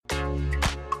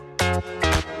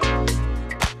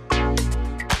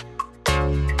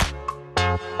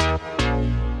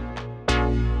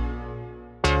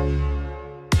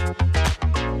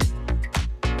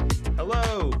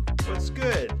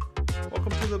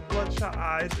Bloodshot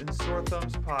Eyes and Sore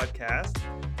Thumbs podcast,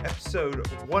 episode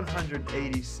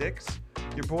 186.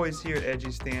 Your boys here at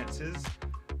Edgy Stances,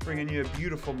 bringing you a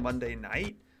beautiful Monday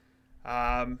night.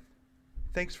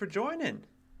 Thanks for joining.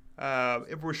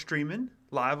 If we're streaming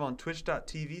live on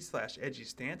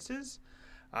twitch.tv/edgystances.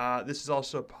 This is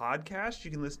also a podcast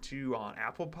you can listen to on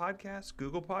Apple Podcasts,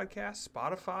 Google Podcasts,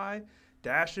 Spotify,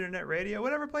 Dash Internet Radio,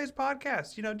 whatever plays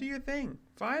podcasts. Do your thing.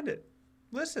 Find it.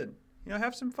 Listen.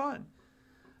 Have some fun.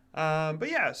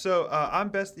 So I'm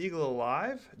Best Eagle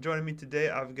Alive. Joining me today,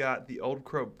 I've got the Old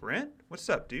Crow Brent. What's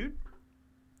up, dude?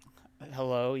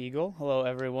 Hello, Eagle. Hello,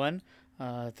 everyone.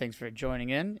 Thanks for joining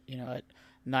in. At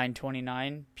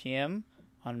 9:29 p.m.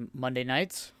 on Monday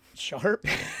nights, sharp.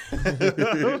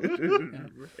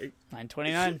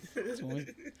 9:29. That's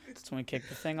when we kick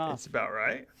the thing off. That's about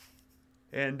right.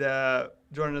 And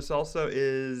joining us also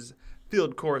is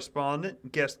field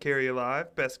correspondent, guest carry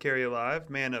alive, best carry alive,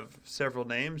 man of several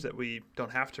names that we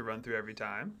don't have to run through every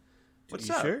time. What's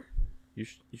up? Sure? You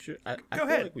sure? Go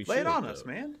ahead. Lay it on us,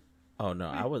 man. Oh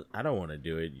no, I don't want to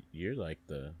do it. You're like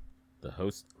the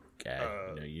host guy.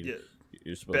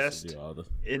 You're supposed best to do all the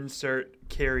insert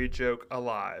carry joke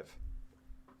alive.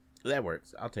 That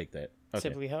works. I'll take that. Okay.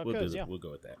 Typically how it goes. Yeah, we'll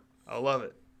go with that. I love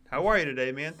it. How are you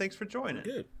today, man? Thanks for joining.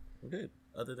 Good. I'm good.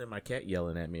 Other than my cat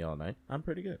yelling at me all night, I'm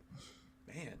pretty good.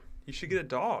 Man, you should get a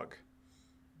dog.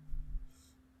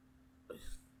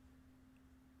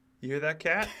 You hear that,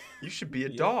 cat? You should be a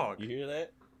dog. You hear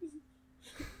that?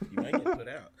 You might get put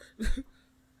out.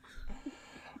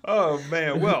 Oh,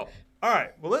 man. Well, all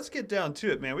right. Well, let's get down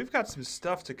to it, man. We've got some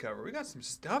stuff to cover. We got some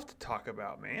stuff to talk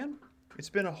about, man. It's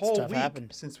been a whole week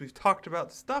since we've talked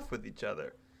about stuff with each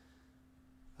other.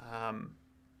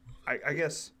 I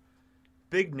guess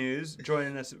big news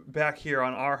joining us back here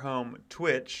on our home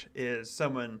Twitch is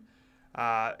someone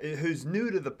who's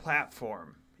new to the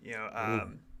platform.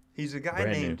 He's a guy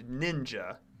named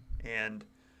Ninja, and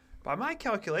by my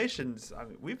calculations,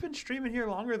 we've been streaming here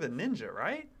longer than Ninja,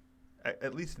 right?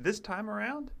 At least this time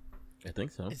around. I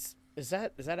think so. Is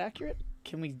that accurate?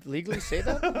 Can we legally say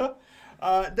that?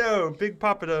 No, Big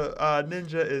Papa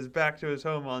Ninja is back to his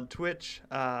home on Twitch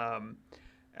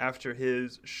after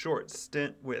his short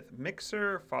stint with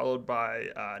Mixer, followed by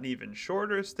an even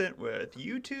shorter stint with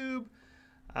YouTube.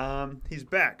 He's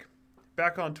back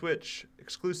on Twitch.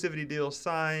 Exclusivity deal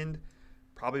signed.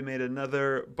 Probably made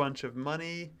another bunch of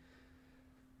money.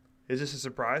 Is this a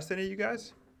surprise to any of you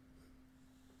guys?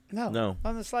 No,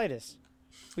 not in the slightest.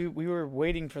 We were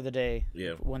waiting for the day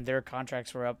when their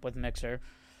contracts were up with Mixer,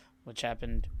 which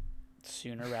happened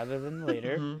sooner rather than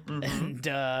later. And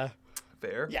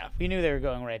fair. Yeah, we knew they were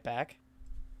going right back.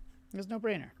 It was no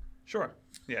brainer. Sure.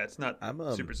 Yeah, it's not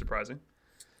super surprising.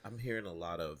 I'm hearing a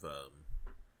lot of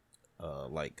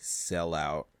like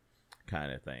sellout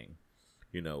kind of thing,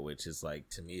 which is like,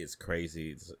 to me, it's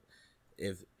crazy.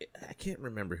 If I can't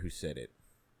remember who said it.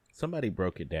 Somebody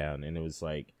broke it down, and it was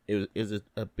like it was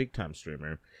a big time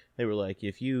streamer. They were like,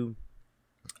 I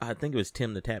think it was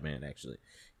Tim the Tapman actually.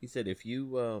 He said if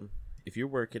you're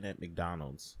working at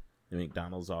McDonald's, the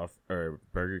McDonald's or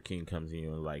Burger King comes in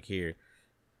you and like, here,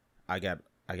 I got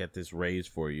this raise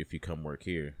for you if you come work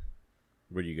here.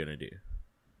 What are you gonna do?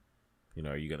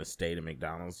 Are you gonna stay to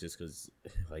McDonald's just because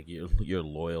like you're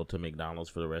loyal to McDonald's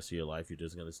for the rest of your life? You're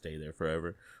just gonna stay there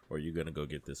forever, or are you gonna go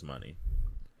get this money?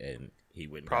 And he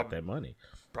went and got that money.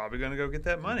 Probably going to go get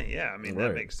that money. Yeah,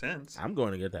 that makes sense. I'm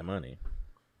going to get that money.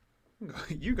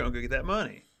 You're going to go get that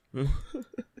money.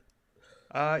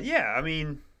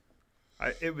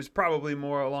 It was probably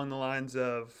more along the lines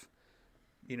of,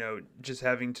 just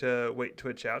having to wait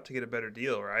Twitch out to get a better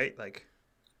deal, right? Like,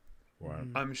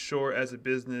 I'm sure as a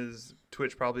business,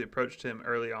 Twitch probably approached him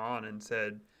early on and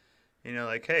said,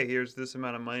 like, hey, here's this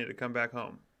amount of money to come back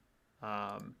home.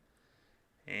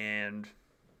 And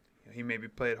he maybe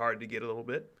played hard to get a little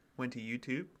bit, went to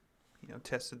YouTube,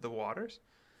 tested the waters.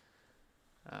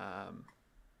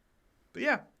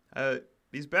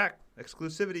 He's back.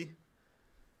 Exclusivity.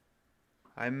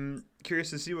 I'm curious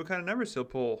to see what kind of numbers he'll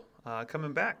pull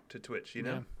coming back to Twitch,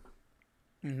 Yeah.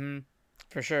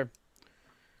 For sure.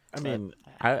 I mean,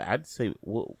 I'd say,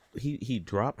 well, he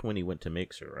dropped when he went to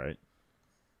Mixer, right?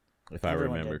 If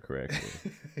Everyone I remember did.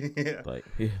 correctly. Yeah.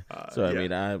 I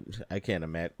mean, I can't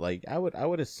imagine. Like, I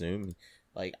would assume,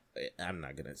 like, I'm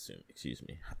not gonna assume. Excuse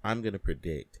me. I'm gonna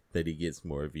predict that he gets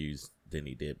more views than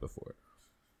he did before.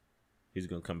 He's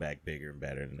gonna come back bigger and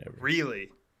better than ever. Really?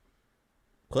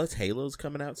 Plus, Halo's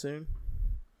coming out soon.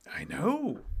 I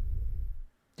know.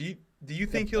 Do you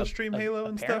think he'll stream Halo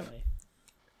and stuff?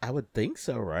 I would think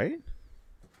so, right?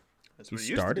 That's what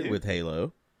he started with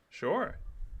Halo. Sure.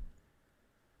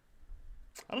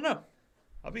 I don't know.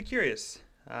 I'll be curious.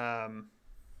 I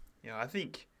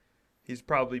think he's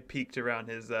probably peaked around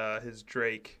his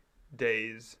Drake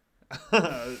days,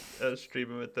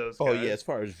 streaming with those guys. Oh yeah, as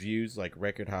far as views, like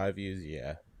record high views,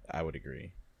 yeah, I would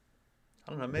agree.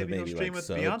 I don't know. Maybe he'll stream with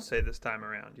Beyonce this time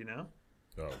around.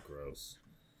 Oh, gross.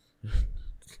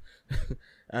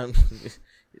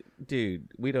 Dude,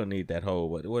 we don't need that whole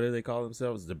what do they call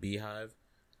themselves? The Beehive.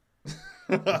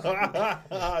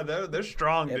 They're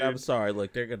strong, and dude. I'm sorry.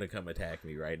 Look, they're gonna come attack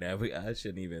me right now. I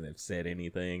shouldn't even have said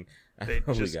anything. They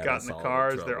just got in the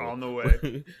cars. They're on the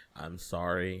way. I'm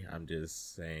sorry. I'm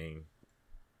just saying.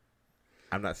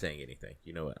 I'm not saying anything.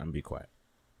 You know what? I'm gonna be quiet.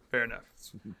 Fair enough.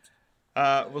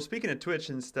 Well, speaking of Twitch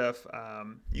and stuff,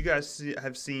 you guys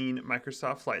have seen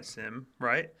Microsoft Flight Sim,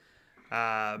 right?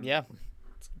 Yeah.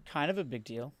 It's kind of a big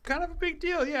deal.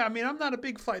 Yeah. I mean, I'm not a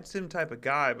big Flight Sim type of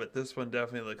guy, but this one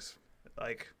definitely looks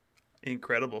like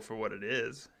incredible for what it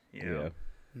is. Yeah.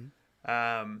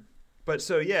 But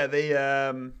so yeah, they.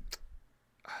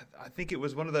 I think it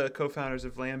was one of the co-founders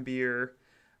of Lambier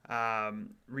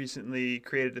recently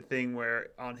created a thing where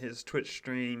on his Twitch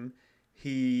stream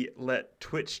he let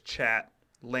Twitch chat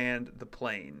land the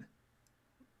plane.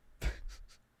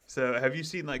 So have you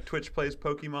seen like Twitch plays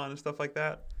Pokemon and stuff like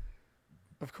that?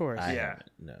 Of course.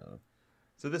 No.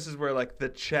 So this is where like the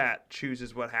chat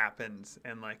chooses what happens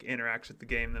and like interacts with the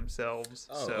game themselves.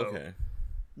 Oh, so, okay.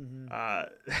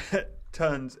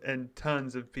 Tons and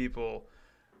tons of people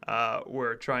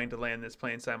were trying to land this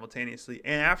plane simultaneously,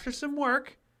 and after some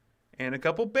work and a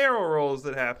couple barrel rolls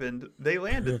that happened, they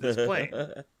landed this plane.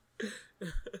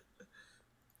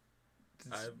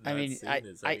 I mean,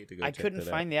 I couldn't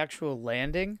find the actual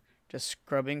landing, just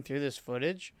scrubbing through this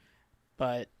footage,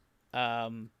 but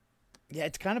yeah,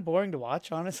 it's kind of boring to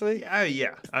watch, honestly.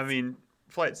 Yeah. I mean,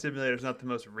 Flight Simulator is not the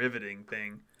most riveting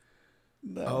thing.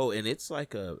 No. Oh, and it's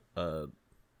like a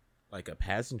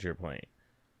passenger plane.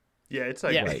 Yeah, it's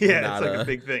like it's like a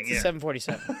big thing. It's a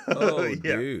 747. Oh, yeah.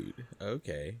 Dude.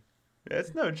 Okay. Yeah,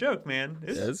 it's no joke, man.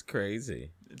 That's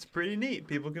crazy. It's pretty neat.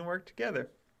 People can work together.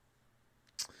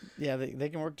 Yeah, they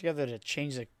can work together to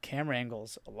change the camera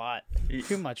angles a lot.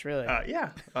 Too much, really.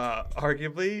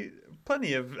 Arguably,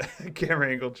 plenty of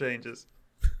camera angle changes.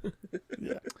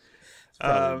 Yeah. It's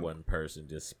probably one person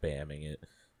just spamming it.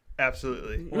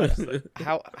 Absolutely.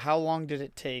 How long did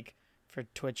it take for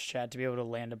Twitch chat to be able to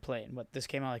land a plane? What, this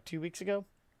came out like 2 weeks ago?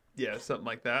 Yeah, something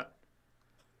like that.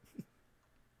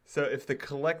 So if the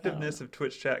collectiveness of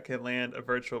Twitch chat can land a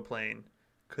virtual plane,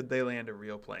 could they land a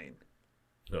real plane?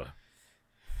 Ugh.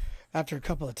 After a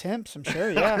couple attempts, I'm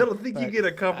sure, yeah. I don't think you get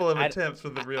a couple of attempts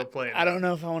with a real plane. I don't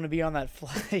know if I want to be on that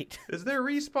flight. Is there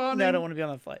respawning? No, I don't want to be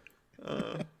on that flight.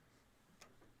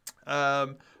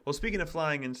 Well, speaking of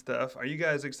flying and stuff, are you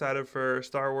guys excited for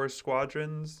Star Wars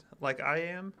Squadrons like I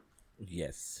am?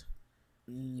 Yes.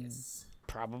 Yes.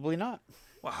 Probably not.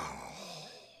 Wow.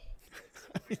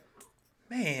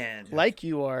 Man. Like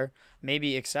you are.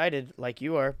 Maybe excited like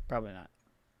you are. Probably not.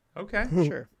 Okay.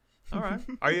 Sure. All right.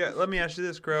 Are you? Let me ask you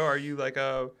this, Crow. Are you like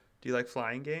do you like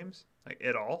flying games like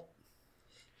at all?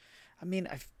 I mean,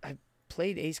 I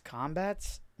played Ace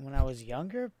Combats when I was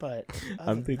younger, but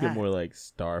I'm thinking more like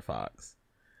Star Fox.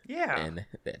 Yeah. And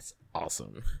that's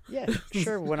awesome. Yeah,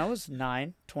 sure. When I was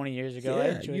 20 years ago,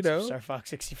 I enjoyed Star Fox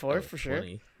 64 for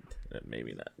 20. Sure.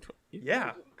 Maybe not 20.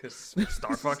 Yeah, because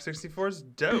Star Fox 64 is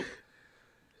dope.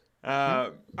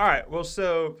 All right. Well,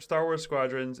 so Star Wars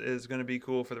Squadrons is going to be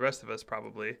cool for the rest of us,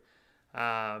 probably.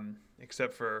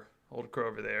 Except for old Crow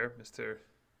over there, Mr.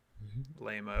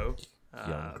 Lame-o.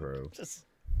 Young Crow.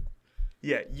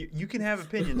 Yeah, you can have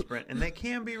opinions, Brent, and they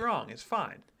can be wrong. It's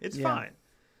fine. It's fine.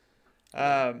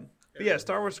 But yeah,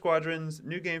 Star Wars Squadrons,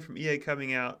 new game from EA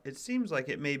coming out. It seems like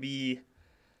it may be,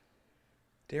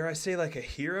 dare I say, like a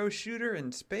hero shooter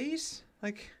in space?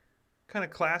 Like kind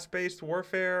of class-based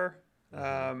warfare.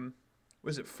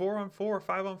 Was it 4-on-4 or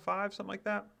 5-on-5, something like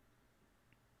that?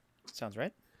 Sounds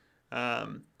right.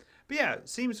 But yeah, it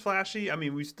seems flashy. I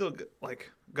mean, we still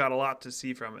got a lot to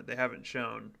see from it. They haven't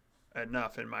shown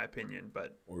enough, in my opinion.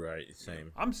 But right,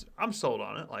 same. I'm sold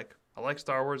on it. Like, I like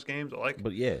Star Wars games.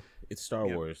 But yeah, it's Star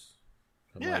Wars.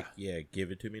 I'm like,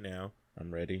 give it to me now.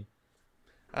 I'm ready.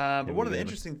 But one of the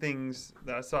interesting things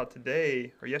that I saw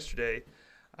today or yesterday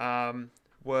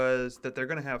was that they're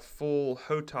going to have full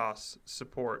HOTAS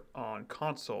support on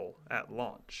console at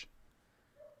launch.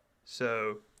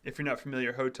 So if you're not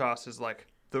familiar, HOTAS is like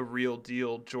the real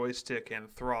deal joystick and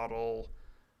throttle,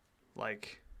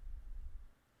 like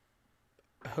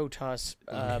HOTAS,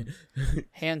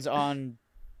 hands-on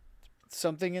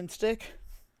something and stick.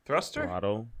 Thruster?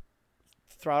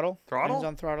 Throttle.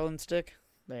 Hands-on throttle and stick.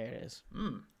 There it is.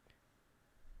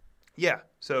 Yeah,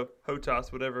 so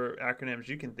HOTAS, whatever acronyms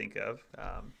you can think of.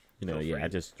 I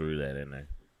just threw that in there.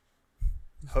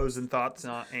 Hose and Thoughts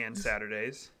and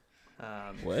Saturdays.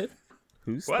 What?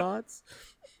 Whose thoughts?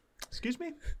 Excuse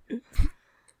me?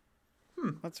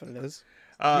 That's what it is.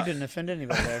 You didn't offend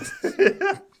anybody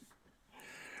there.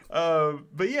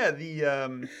 But yeah,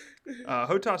 the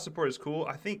HOTAS support is cool.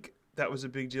 I think that was a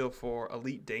big deal for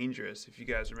Elite Dangerous, if you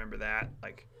guys remember that.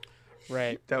 Like,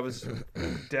 right. That was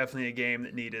definitely a game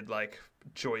that needed like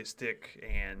joystick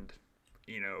and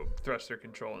thruster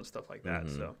control and stuff like that.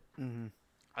 So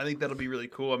I think that'll be really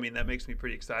cool. I mean, that makes me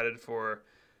pretty excited for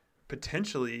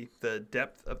potentially the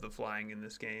depth of the flying in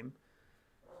this game.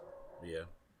 Yeah,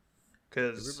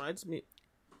 because it reminds me.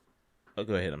 Oh,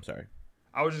 go ahead. I'm sorry.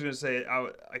 I was just gonna say,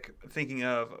 like thinking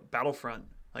of Battlefront.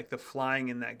 Like the flying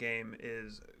in that game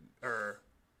is,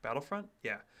 Battlefront.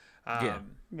 Yeah.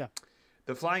 Yeah.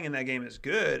 The flying in that game is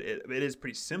good. It is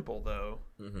pretty simple though.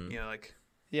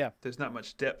 There's not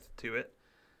much depth to it.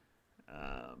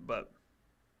 But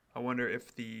I wonder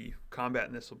if the combat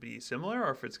in this will be similar,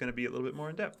 or if it's going to be a little bit more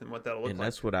in depth and what that'll look like. And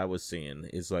that's what I was seeing.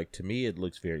 Is like, to me, it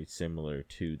looks very similar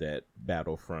to that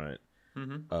Battlefront.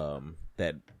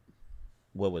 That,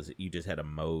 what was it? You just had a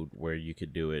mode where you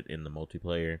could do it in the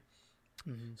multiplayer.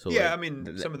 So yeah,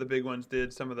 some of the big ones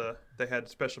did. They had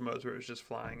special modes where it was just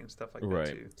flying and stuff like that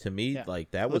too. To me,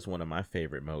 that was one of my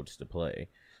favorite modes to play.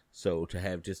 So to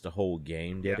have just a whole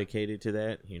game dedicated to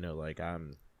that,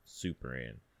 I'm super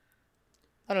in.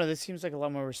 I don't know. This seems like a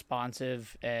lot more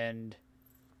responsive and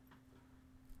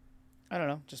I don't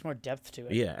know, just more depth to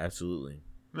it. Yeah, absolutely.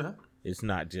 Uh-huh. It's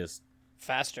not just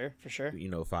faster, for sure.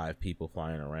 5 people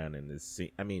flying around in this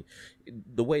scene. I mean,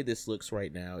 the way this looks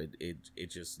right now, it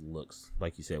just looks,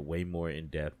 like you said, way more in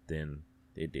depth than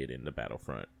it did in the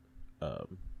Battlefront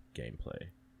gameplay.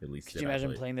 At least. Could you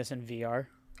imagine playing this in VR?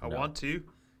 I want to.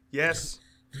 Yes,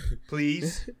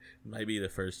 please. Might be the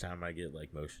first time I get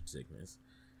like motion sickness.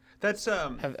 That's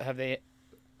Have they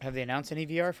announced any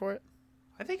VR for it?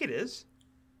 I think it is.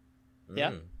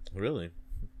 Yeah. Really?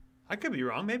 I could be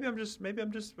wrong. Maybe I'm just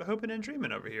hoping and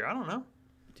dreaming over here. I don't know.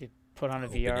 Dude, put on a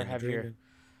VR,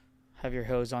 have your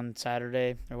hose on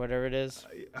Saturday or whatever it is.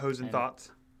 Hose and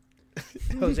Thoughts.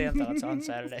 Hose and Thoughts on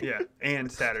Saturday. Yeah, and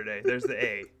Saturday. There's the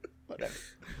A. Whatever.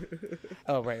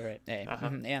 Oh, right. A.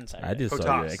 And Saturday. I just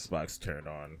saw your Xbox turn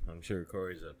on. I'm sure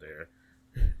Corey's up there.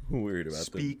 Weird about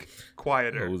Speak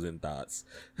quieter. Hose and Thoughts.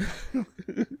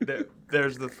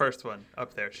 There's the first one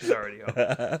up there. She's already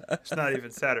home. It's not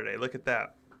even Saturday. Look at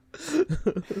that.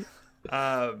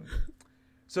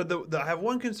 So I have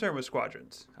one concern with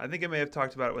Squadrons. I think I may have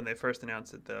talked about it when they first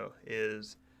announced it, though,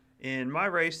 is in my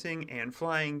racing and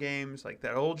flying games, like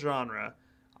that old genre,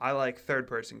 I like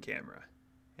third-person camera.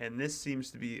 And this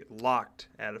seems to be locked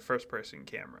at a first-person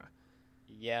camera.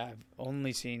 Yeah, I've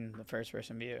only seen the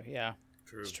first-person view. Yeah,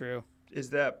 true. It's true. Is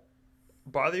that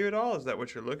bother you at all? Is that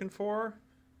what you're looking for?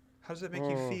 How does that make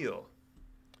you feel?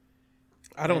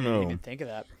 I don't know. I didn't even think of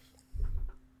that.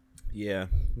 Yeah,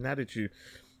 now that you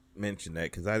mentioned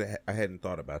that, because I hadn't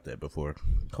thought about that before.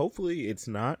 Hopefully it's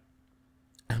not.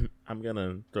 I'm going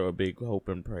to throw a big hope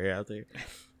and prayer out there.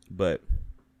 But,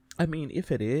 I mean, if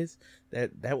it is,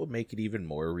 that would make it even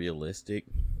more realistic.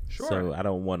 Sure. So I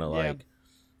don't want to,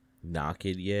 knock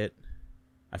it yet.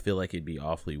 I feel like it'd be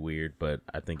awfully weird, but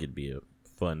I think it'd be a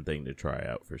fun thing to try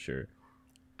out for sure.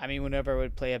 I mean, whenever I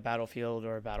would play a Battlefield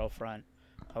or a Battlefront,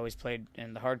 I always played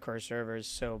in the hardcore servers,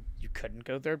 so you couldn't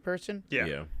go third person.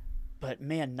 Yeah. But,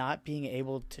 man, not being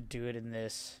able to do it in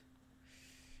this,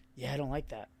 I don't like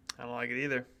that. I don't like it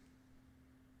either.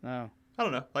 No. I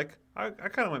don't know. Like, I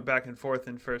kind of went back and forth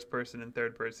in first person and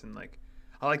third person. Like,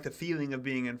 I like the feeling of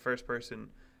being in first person,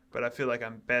 but I feel like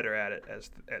I'm better at it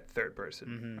at third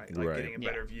person. Right? Like getting a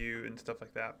better view and stuff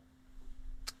like that.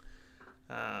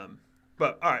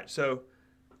 But, all right, so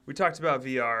we talked about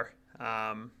VR.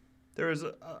 There was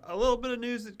a little bit of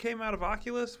news that came out of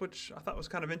Oculus, which I thought was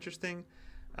kind of interesting.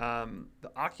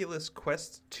 The Oculus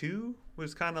Quest 2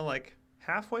 was kind of like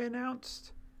halfway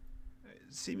announced,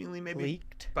 seemingly maybe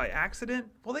leaked by accident.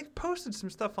 Well, they posted some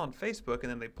stuff on Facebook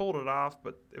and then they pulled it off,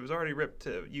 but it was already ripped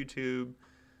to YouTube.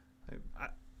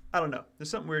 I don't know. There's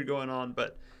something weird going on,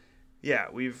 but yeah,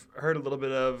 we've heard a little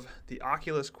bit of the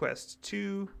Oculus Quest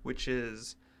 2, which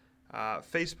is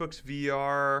Facebook's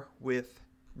VR with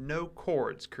no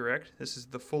cords, correct? This is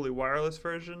the fully wireless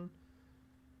version.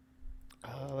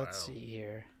 Let's see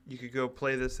here. You could go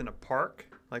play this in a park,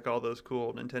 like all those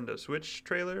cool Nintendo Switch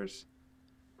trailers.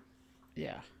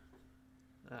 Yeah.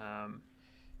 And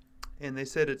they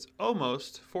said it's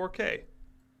almost 4K.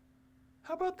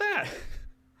 How about that?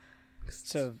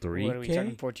 So 3K? What are we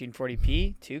talking,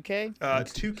 1440p? 2K?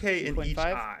 2K in each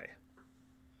eye.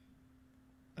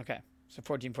 Okay, so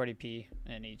 1440p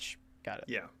in each. Got it.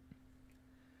 Yeah.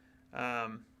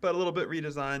 But a little bit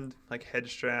redesigned, like head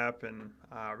strap and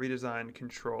redesigned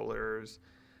controllers.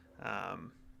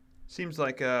 Seems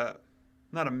like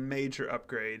not a major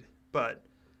upgrade, but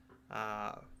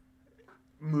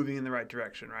moving in the right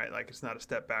direction, right? Like it's not a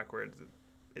step backwards.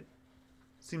 It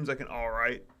seems like an all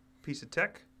right piece of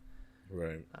tech.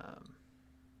 Right.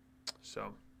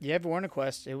 So. Yeah, I've worn a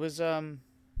Quest. It was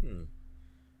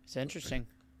it's interesting.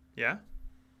 Yeah.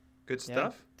 Good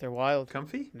stuff. Yeah, they're wild.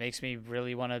 Comfy. Makes me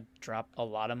really want to drop a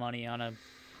lot of money on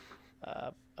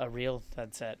a real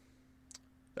headset.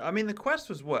 I mean, the Quest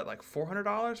was what, like $400,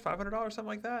 $500, something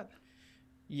like that?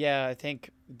 Yeah, I think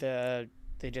they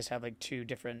just have like 2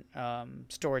 different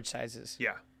storage sizes.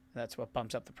 Yeah. That's what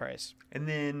bumps up the price. And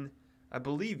then I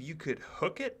believe you could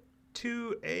hook it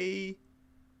to a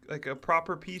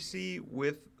proper PC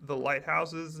with the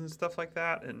lighthouses and stuff like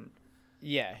that, and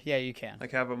yeah, you can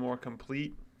like have a more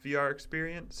complete VR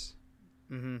experience.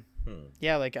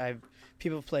 Yeah, like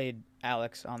people played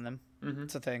Alex on them.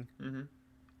 It's a thing.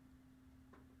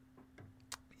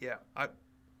 Yeah, I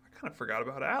kind of forgot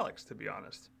about Alex, to be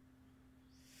honest.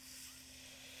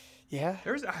 Yeah,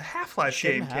 there's a Half-Life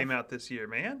game came out this year,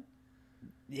 man.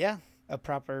 Yeah, a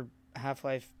proper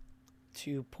Half-Life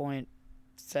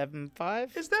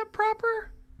 2.75. Is that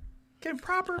proper? Can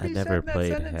proper be said in that sentence? I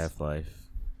never played Half-Life.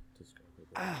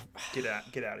 Get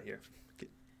out of here.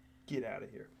 Get out of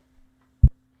here.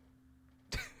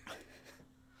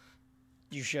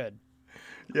 You should.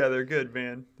 Yeah, they're good,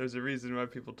 man. There's a reason why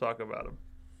people talk about them.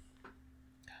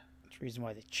 There's a reason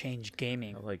why they changed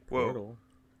gaming. I like Portal.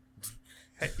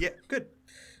 Hey, yeah, good.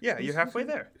 Yeah, you're halfway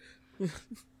there.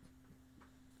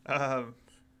 All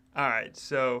right,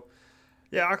 so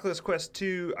yeah, Oculus Quest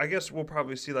 2, I guess we'll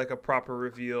probably see like a proper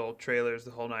reveal, trailers,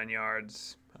 the whole 9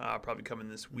 yards, probably coming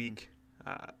this week.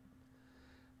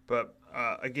 But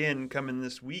again, coming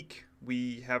this week,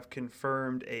 we have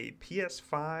confirmed a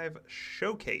PS5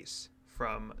 showcase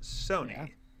from Sony. Yeah.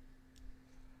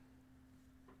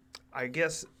 I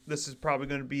guess this is probably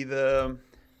going to be the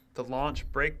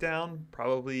launch breakdown,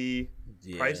 probably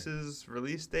prices,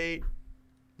 release date,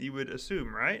 you would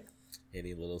assume, right?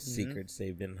 Any little secrets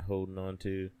they've been holding on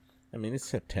to. I mean, it's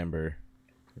September,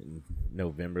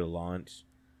 November launch.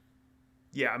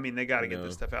 Yeah, I mean, they got to get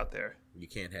this stuff out there. You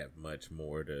can't have much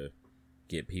more to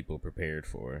get people prepared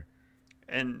for.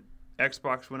 And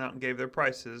Xbox went out and gave their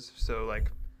prices, so, like,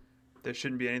 there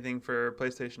shouldn't be anything for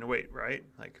PlayStation to wait, right?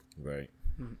 Like, right.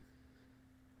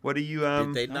 What do you...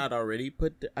 Did they not already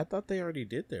put... I thought they already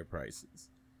did their prices.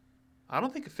 I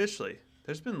don't think officially.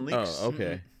 There's been leaks. Oh,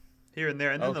 okay. Here and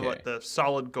there. And then the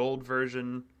solid gold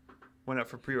version went up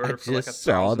for pre-order for like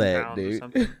 £1,000 or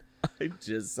something. I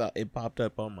just saw it popped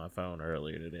up on my phone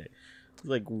earlier today. I was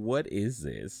like, what is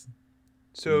this?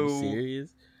 So, are you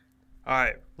serious? All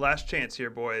right, last chance here,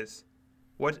 boys.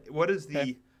 What is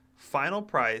the final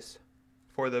price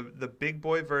for the big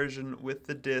boy version with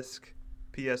the disc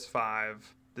PS5,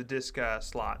 the disc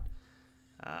slot,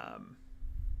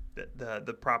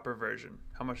 the proper version?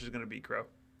 How much is it going to be, Crow?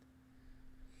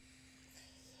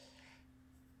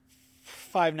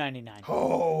 $599.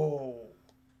 Oh,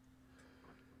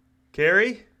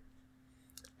 Carrie?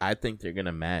 I think they're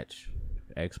gonna match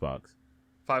Xbox.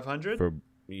 500 for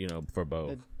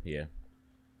both. Yeah.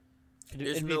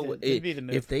 It'd be the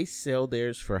move. If they sell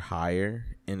theirs for higher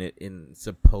and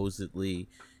supposedly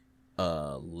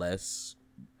less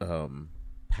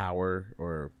power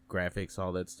or graphics,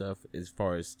 all that stuff, as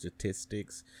far as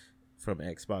statistics from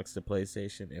Xbox to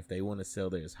PlayStation, if they want to sell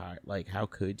theirs higher, like, how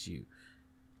could you?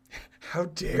 How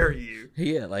dare you?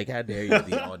 Yeah, like, how dare you?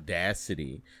 The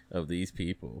audacity of these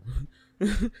people.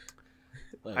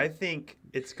 Like, I think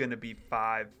it's going to be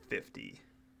 $550.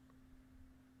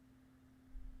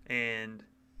 And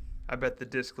I bet the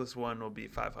discless one will be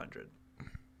 $500.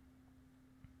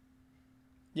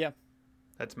 Yeah.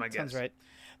 That's my guess. Sounds right.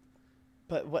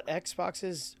 But what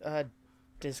Xbox's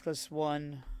discless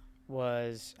one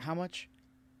was how much?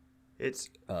 It's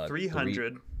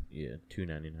 $300. Yeah,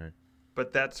 $299.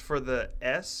 But that's for the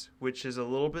S, which is a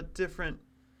little bit different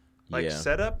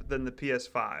setup than the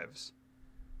PS5s.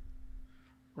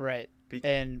 Right.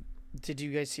 And did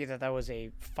you guys see that was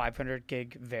a 500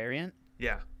 gig variant?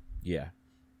 Yeah. Yeah.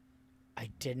 I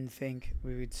didn't think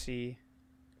we would see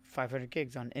 500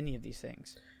 gigs on any of these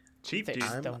things. Cheap, dude.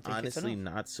 I'm honestly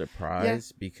not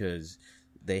surprised because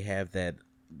they have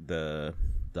the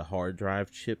hard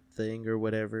drive chip thing or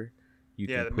whatever. You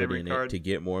can put in it to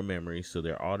get more memory, so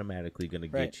they're automatically going to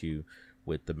get you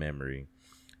with the memory.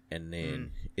 And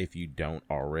then if you don't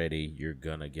already, you're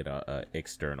going to get a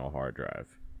external hard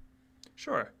drive.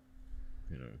 Sure.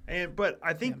 But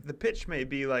I think the pitch may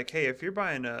be like, hey, if you're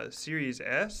buying a Series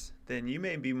S, then you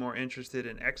may be more interested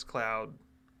in xCloud,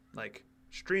 like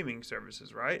streaming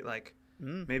services, right? Like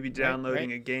maybe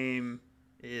downloading a game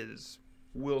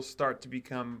will start to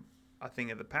become a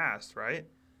thing of the past, right?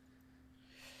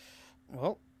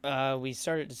 Well, we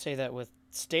started to say that with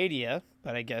Stadia,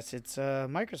 but I guess it's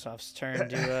Microsoft's turn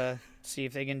to see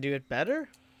if they can do it better.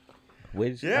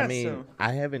 I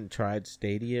haven't tried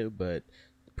Stadia, but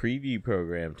the preview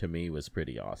program to me was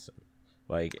pretty awesome.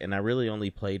 And I really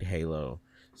only played Halo,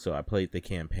 so I played the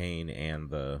campaign and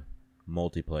the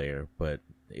multiplayer, but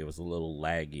it was a little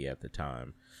laggy at the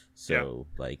time. So,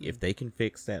 if they can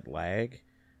fix that lag,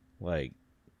 the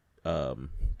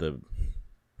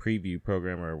preview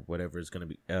program or whatever is going to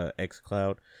be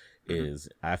xCloud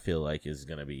I feel like is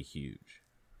going to be huge.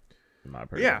 In my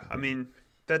personal opinion. I mean,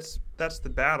 that's the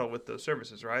battle with those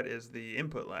services, right? Is the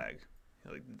input lag.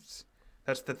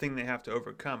 That's the thing they have to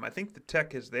overcome. I think the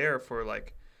tech is there for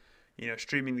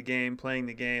streaming the game, playing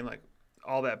the game,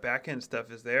 all that back end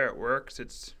stuff is there. It works.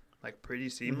 It's pretty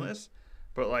seamless.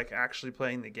 But actually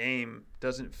playing the game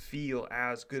doesn't feel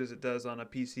as good as it does on a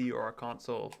PC or a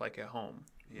console at home,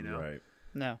 Right.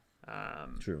 No.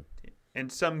 True. And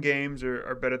some games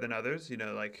are better than others,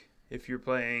 if you're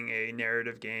playing a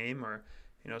narrative game or,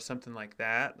 something like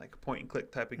that, like a point and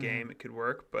click type of game, it could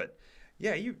work. But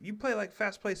yeah, you play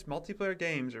fast paced multiplayer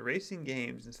games or racing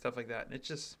games and stuff like that. And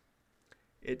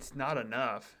it's not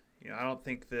enough. I don't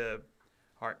think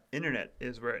our internet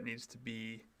is where it needs to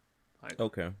be.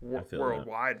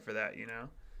 Worldwide for that,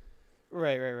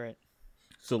 Right.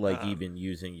 So even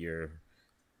using your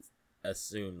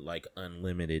assumed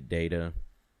unlimited data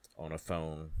on a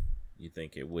phone, you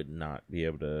think it would not be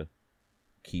able to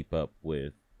keep up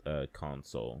with a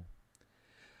console?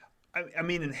 I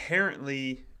mean,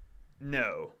 inherently,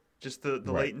 no. Just the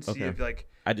latency of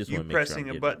I just you pressing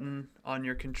a button on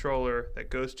your controller that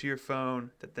goes to your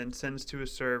phone, that then sends to a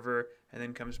server, and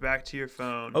then comes back to your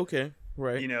phone. Okay,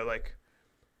 right.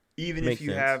 Even if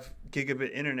you have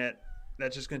gigabit internet,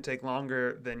 that's just going to take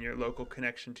longer than your local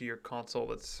connection to your console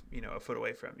that's, a foot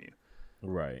away from you.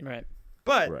 Right.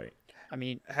 But, I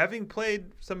mean, having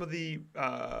played some of the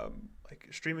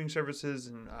streaming services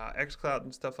and xCloud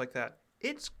and stuff like that,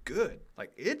 it's good.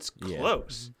 It's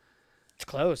close. Yeah. It's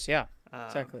close, yeah.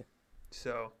 Exactly.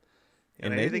 So,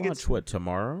 and they launch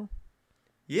tomorrow?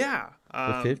 Yeah.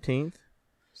 The 15th?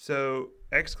 So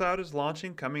xCloud is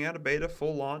coming out of beta,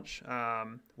 full launch,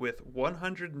 with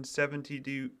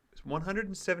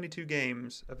 172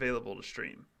 games available to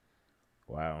stream.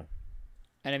 Wow.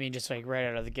 And I mean, just right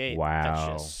out of the gate, wow.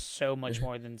 That's just so much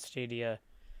more than Stadia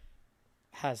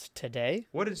has today.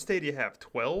 What did Stadia have?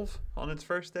 12 on its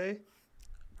first day?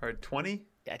 Or 20?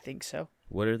 I think so.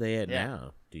 What are they at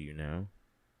now? Do you know?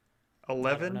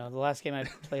 11? No, the last game I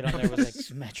played on there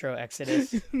was Metro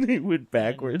Exodus. They went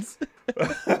backwards.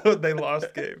 They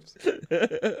lost games.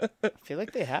 I feel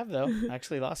like they have, though.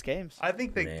 Actually lost games. I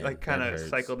think they kind of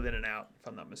cycled in and out, if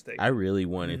I'm not mistaken. I really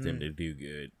wanted them to do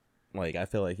good. I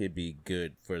feel like it'd be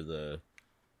good for the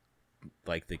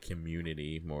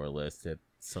community, more or less, that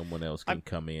someone else can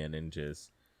come in and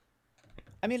just...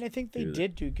 I mean, I think they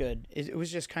did do good. It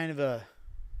was just kind of a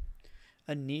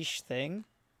niche thing.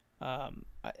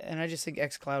 And I just think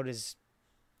xCloud is...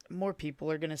 More people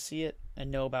are going to see it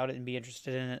and know about it and be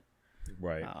interested in it.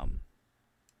 Right.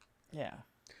 Yeah.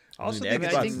 Also, I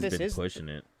think this is pushing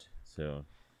it, so...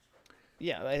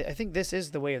 Yeah, I think this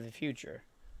is the way of the future.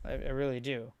 I really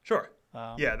do. Sure.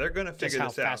 They're going to figure this out.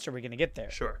 Just how fast are we going to get there?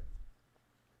 Sure.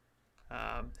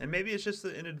 And maybe it's just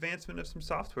an advancement of some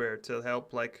software to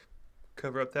help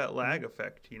cover up that lag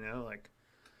effect.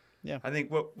 Yeah. I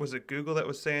think what was it, Google that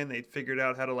was saying they figured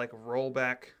out how to roll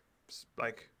back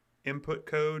input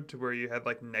code to where you had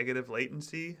negative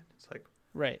latency. It's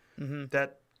right. Mm-hmm.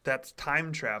 That's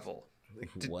time travel.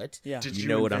 What? Yeah. Did you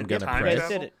know what I'm gonna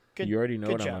press? You already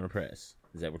know what job. I'm gonna press.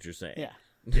 Is that what you're saying? Yeah.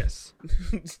 Yes.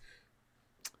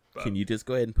 Can you just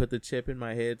go ahead and put the chip in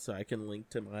my head so I can link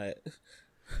to my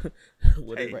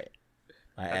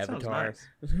my avatar?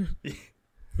 Nice.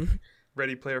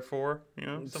 Ready Player 4,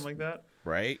 something like that.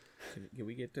 Right? Can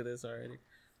we get to this already?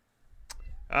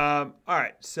 All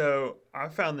right. So I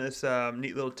found this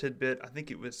neat little tidbit. I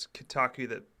think it was Kotaku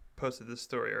that posted this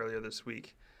story earlier this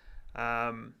week.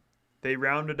 They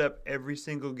rounded up every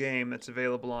single game that's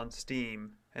available on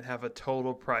Steam and have a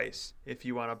total price if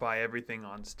you want to buy everything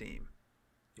on Steam.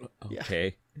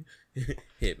 Okay.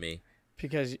 Hit me.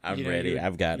 Because I'm ready.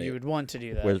 I've got it. You would want to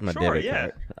do that. Where's my debit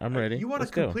card? I'm ready. You want to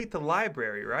complete the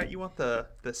library, right? You want the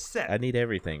set. I need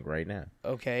everything right now.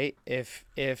 Okay. If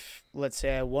let's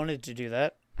say I wanted to do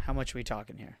that, How much are we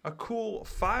talking here? A cool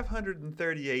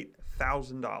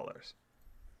 $538,000.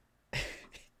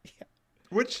 Yeah.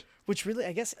 Which really,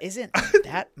 I guess, isn't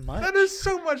that much. that is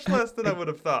so much less than I would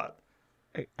have thought.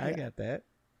 I got that.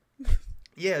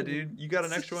 Yeah, dude. You got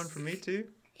an extra one for me too?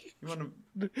 You want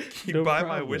to No buy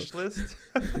problem. my wish list?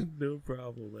 No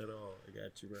problem at all. I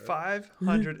got you, bro.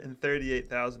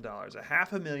 $538,000,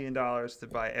 $500,000 to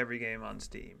buy every game on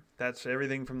Steam. That's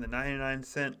everything from the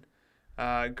 99-cent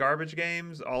garbage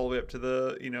games all the way up to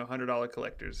the $100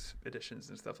 collector's editions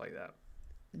and stuff like that.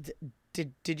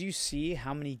 Did you see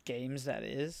how many games that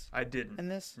is I didn't. in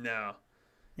this? No,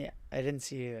 Yeah, I didn't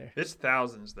see either. it's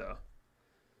thousands though.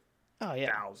 Oh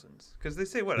yeah, Thousands, because they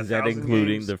say what Is a that 1,000 including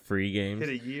games the free games? hit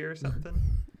a year or something.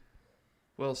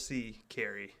 We'll see,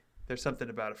 Carrie. There's something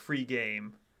about a free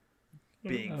game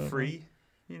being free.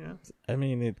 I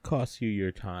mean, it costs you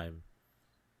your time.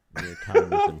 Your time is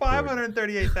important.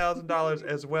 $538,000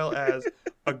 as well as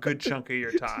a good chunk of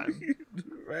your time.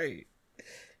 Right.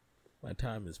 My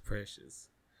time is precious.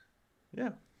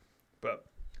 Yeah, but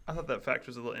I thought that fact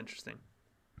was a little interesting.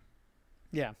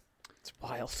 yeah, it's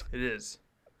wild. It is.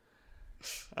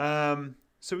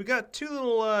 So we got two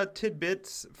little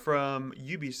tidbits from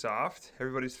Ubisoft,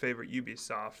 everybody's favorite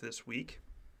Ubisoft this week.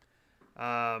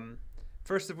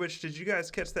 First of which, did you guys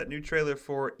catch that new trailer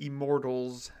for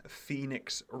Immortals: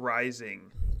 Phoenix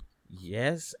Rising?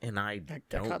 Yes, and I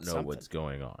don't know something. what's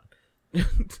going on.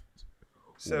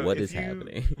 So What if is you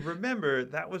happening? remember,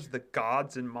 that was the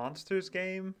Gods and Monsters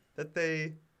game that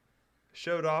they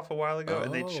showed off a while ago,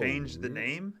 and they changed the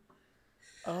name.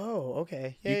 Oh,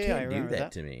 okay. Yeah, You I can't do remember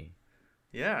that to me.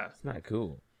 Yeah. It's not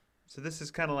cool. So this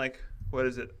is kind of like, what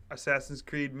is it? Assassin's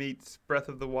Creed meets Breath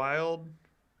of the Wild?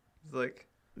 It's like,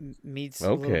 Meets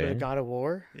a little bit Okay. of God of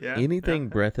War, yeah. Anything Yeah,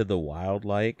 Breath of the Wild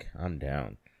like, I'm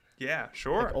down. yeah,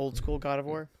 sure. like old school God of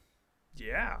War.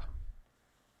 Yeah.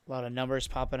 A lot of numbers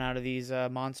popping out of these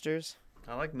monsters.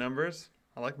 I like numbers.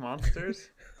 I like monsters.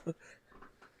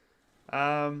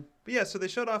 But yeah, so they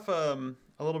showed off a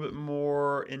little bit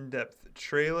more in-depth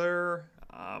trailer,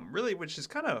 really, which is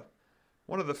kind of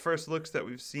one of the first looks that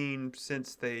we've seen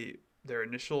since their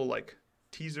initial like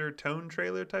teaser tone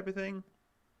trailer type of thing,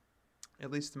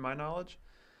 at least in my knowledge.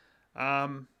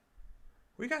 What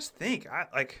do you guys think?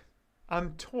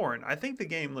 I'm torn. I think the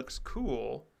game looks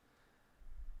cool,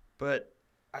 but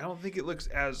I don't think it looks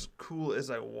as cool as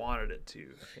I wanted it to,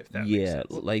 if that makes Yeah,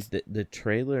 sense. like the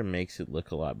trailer makes it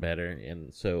look a lot better,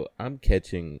 and so I'm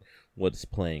catching what's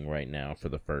playing right now for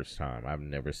the first time. I've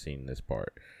never seen this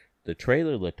part. The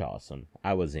trailer looked awesome.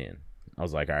 I was in. I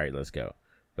was like, all right, let's go.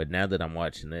 But now that I'm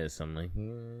watching this, I'm like,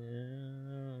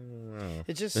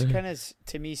 It just kind of,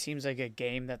 to me, seems like a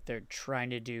game that they're trying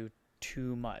to do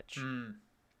too much.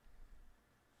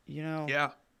 You know? Yeah,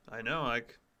 I know.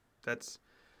 Like, that's,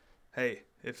 hey,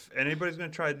 if anybody's going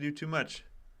to try to do too much,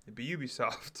 it'd be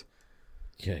Ubisoft.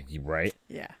 yeah, you right.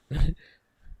 Yeah.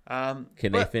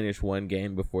 Can they finish one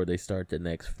game before they start the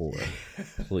next 4?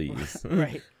 Please.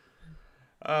 Right.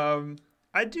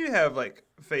 I do have, like,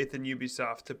 faith in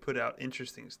Ubisoft to put out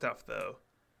interesting stuff, though.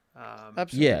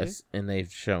 Absolutely. Yes, and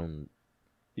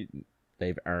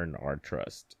they've earned our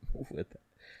trust with it.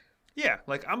 Yeah,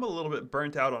 like, I'm a little bit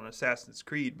burnt out on Assassin's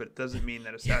Creed, but it doesn't mean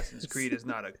that Assassin's Creed is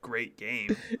not a great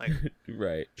game. Like,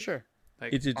 Right. Sure.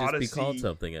 like It should just be Odyssey, called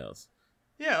something else.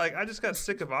 Yeah, like, I just got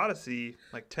sick of Odyssey,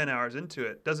 like, 10 hours into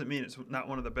it. Doesn't mean it's not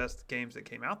one of the best games that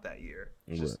came out that year.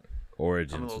 It's just,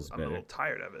 Origins was I'm a better. little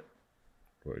tired of it.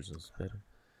 Origins was better.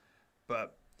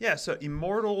 But yeah, so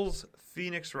Immortals: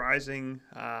 Phoenix Rising.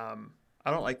 I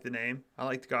don't like the name. I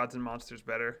liked Gods and Monsters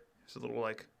better. It's a little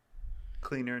like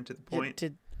cleaner and to the point.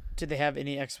 Did they have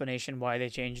any explanation why they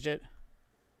changed it?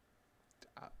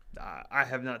 I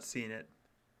have not seen it,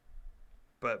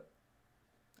 but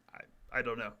I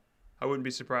don't know. I wouldn't be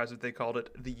surprised if they called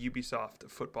it the Ubisoft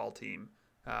football team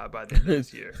by the end of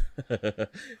this year.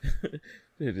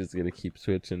 They're just gonna keep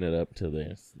switching it up till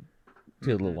the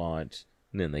launch,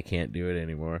 and then they can't do it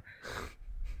anymore.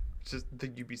 It's just the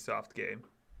Ubisoft game.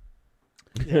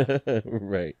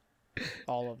 Right.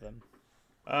 All of them.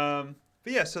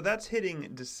 But yeah, so that's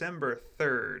hitting December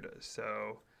 3rd.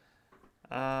 So,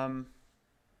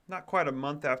 not quite a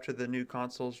month after the new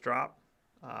consoles drop.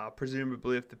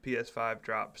 Presumably, if the PS5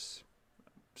 drops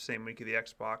same week of the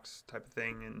Xbox type of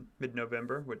thing in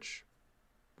mid-November, which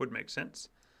would make sense.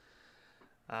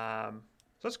 So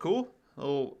that's cool. A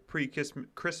little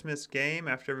pre-Christmas game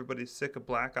after everybody's sick of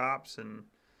Black Ops and,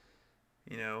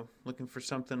 looking for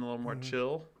something a little more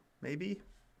chill, maybe.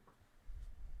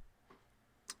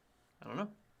 I don't know.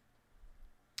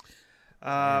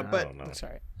 I But don't know.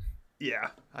 Sorry. yeah,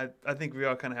 I think we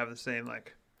all kind of have the same,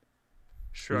 like,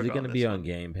 shrug. Is it going to be on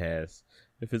Game Pass?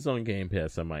 If it's on Game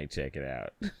Pass, I might check it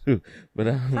out. But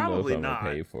I don't Probably know if I'm not.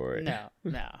 gonna pay for it.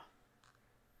 No.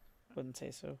 Wouldn't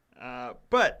say so.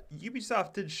 But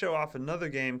Ubisoft did show off another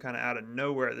game kind of out of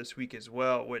nowhere this week as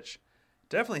well, which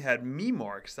definitely had me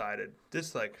more excited.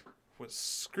 This was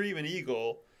screaming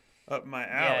eagle up my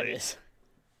alley. Yeah, it is.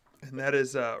 And that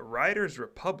is Riders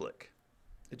Republic.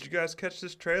 Did you guys catch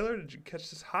this trailer? Did you catch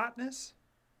this hotness?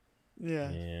 Yeah.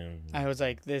 Yeah. I was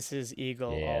like, this is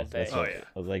Eagle all day. that's Oh, what- yeah.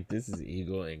 I was like, this is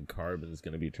Eagle, and Carbon's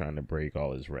gonna be trying to break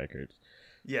all his records.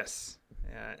 Yes.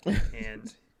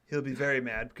 And he'll be very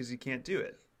mad because he can't do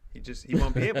it. He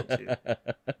won't be able to.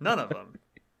 None of them.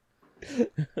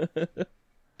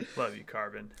 Love you,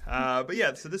 Carbon. But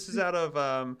yeah, so this is out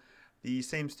of the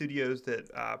same studios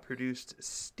that produced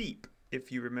Steep,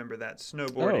 if you remember that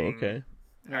snowboarding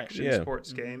action Yeah.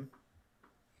 sports game.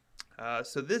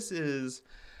 So this is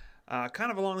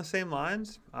kind of along the same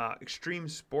lines, extreme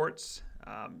sports,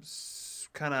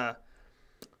 kind of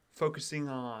focusing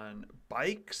on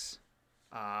bikes.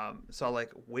 Saw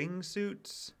like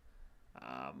wingsuits,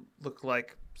 look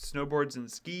like snowboards and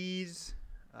skis.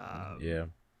 Yeah.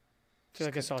 I feel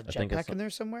like I saw a think I jetpack saw- in there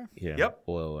somewhere. Yeah. Yep.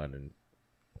 Well, I didn't.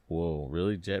 Whoa,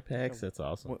 really? Jetpacks? That's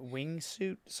awesome.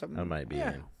 Wingsuit, something. I might be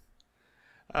Yeah.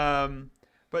 in.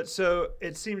 But so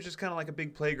it seems just kind of like a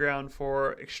big playground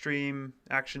for extreme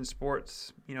action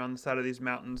sports, on the side of these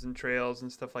mountains and trails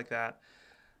and stuff like that.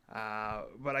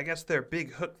 But I guess their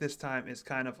big hook this time is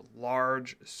kind of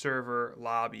large server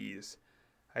lobbies.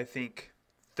 I think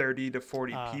 30 to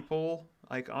 40 people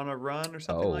like on a run or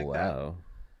something like wow.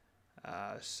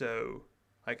 that. So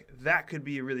like that could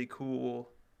be a really cool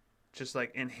just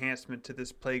like enhancement to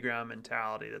this playground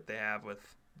mentality that they have with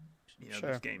Sure.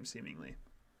 this game seemingly.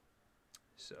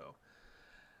 So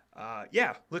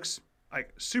yeah, looks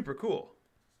like super cool.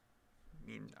 I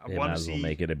mean, I They want might to as well see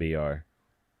make it a BR.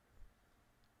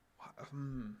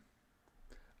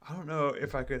 I don't know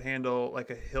if I could handle like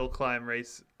a hill climb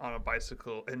race on a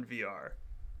bicycle in VR.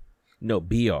 No,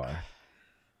 BR.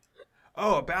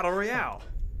 Oh, a battle royale.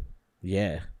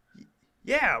 Yeah.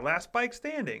 Yeah, last bike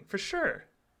standing for sure.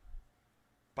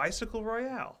 Bicycle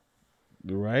royale.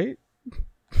 Right?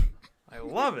 I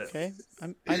love it. Okay,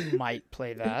 I might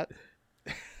play that.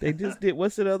 They just did.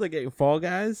 What's that other game? Fall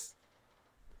Guys?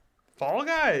 Fall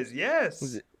Guys, yes.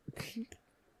 Was it?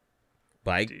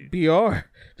 Bike Dude. BR.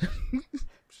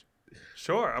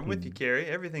 Sure, I'm with you, Carrie.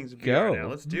 Everything's a BR Go. now.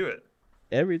 Let's do it.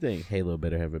 Everything. Halo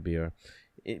better have a BR.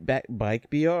 Bike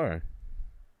BR.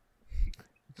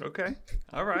 Okay.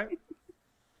 All right. He's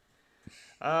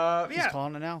Yeah.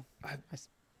 calling it now. I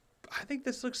think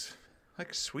this looks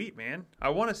like sweet, man. I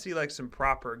want to see like some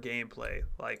proper gameplay.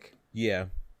 Like, Yeah.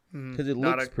 Hmm. Because it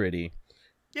Not looks a- pretty.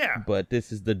 yeah. But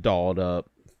this is the dolled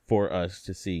up for us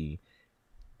to see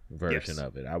version Yes.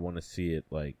 of it. I want to see it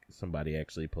like somebody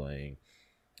actually playing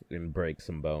and break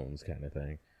some bones kind of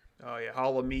thing. Oh yeah,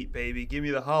 Hall of Meat, baby. Give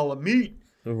me the Hall of Meat.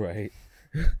 Right.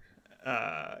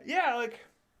 Yeah, like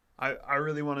I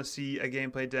really want to see a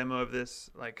gameplay demo of this.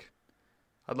 Like,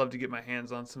 I'd love to get my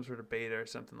hands on some sort of beta or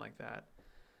something like that.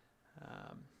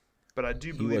 But I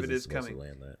do believe it is coming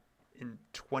in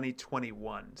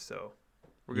 2021, so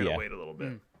we're gonna Yeah. wait a little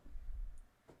bit.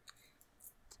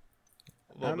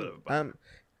 A little bit of a bummer.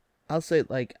 I'll say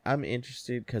like I'm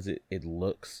interested because it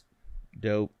looks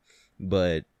dope,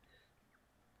 but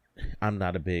I'm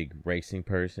not a big racing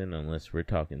person unless we're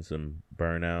talking some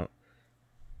Burnout.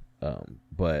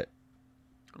 But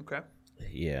Okay.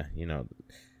 yeah, I mean,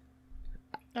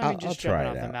 I'll just try jumping it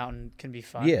off the out. mountain can be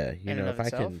fun. yeah, in and if of I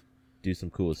itself. can do some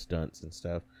cool stunts and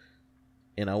stuff.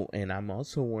 And I'm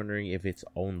also wondering if it's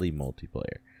only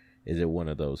multiplayer. Is it one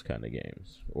of those kind of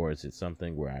games, or is it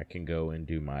something where I can go and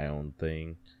do my own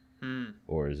thing,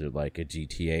 or is it like a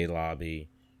GTA lobby,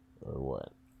 or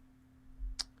what?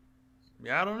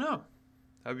 Yeah, I don't know.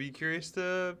 I'd be curious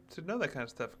to know that kind of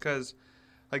stuff because,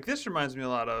 like, this reminds me a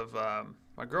lot of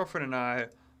my girlfriend and I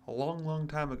a long, long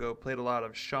time ago played a lot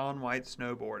of Shaun White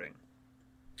snowboarding.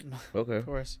 Okay. Of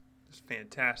course. It's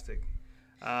fantastic.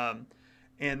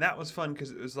 And that was fun because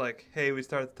it was like, hey, we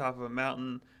start at the top of a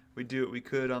mountain. We'd do what we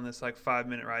could on this like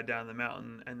 5-minute ride down the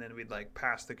mountain. And then we'd like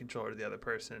pass the controller to the other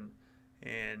person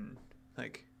and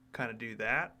like kind of do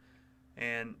that.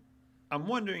 And I'm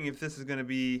wondering if this is going to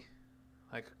be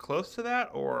like close to that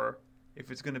or if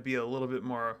it's going to be a little bit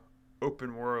more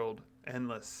open world,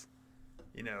 endless,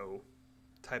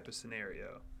 type of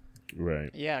scenario.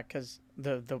 Right. Yeah, because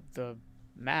the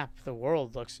map, the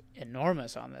world looks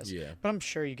enormous on this. Yeah. But I'm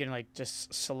sure you can like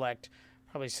just select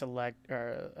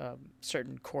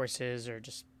certain courses or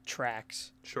just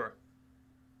tracks. Sure.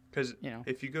 Because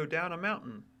if you go down a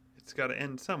mountain, It's got to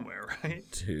end somewhere, right?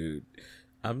 Dude,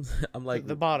 I'm like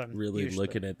the bottom, really usually.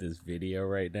 looking at this video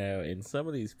right now, and some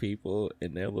of these people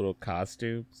in their little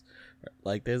costumes,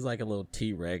 like there's like a little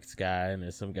T-Rex guy and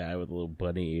there's some guy with little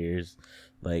bunny ears.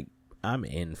 Like, I'm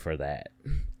in for that.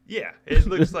 Yeah, it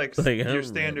looks like, Like, your I'm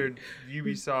standard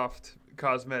Ubisoft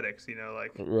cosmetics,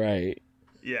 like. Right.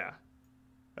 Yeah.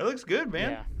 It looks good,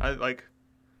 man. Yeah. It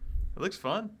looks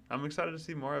fun. I'm excited to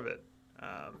see more of it.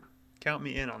 Count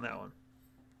me in on that one.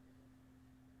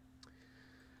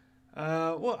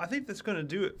 Well, I think that's going to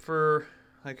do it for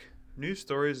news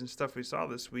stories and stuff we saw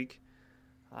this week.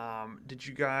 Did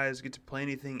you guys get to play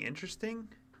anything interesting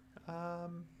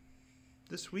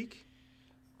this week?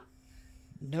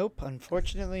 Nope,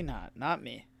 unfortunately not. Not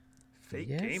me. Fake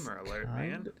gamer alert,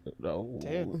 man. Oh,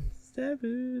 dude.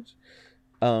 Savage.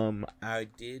 I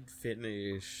did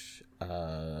finish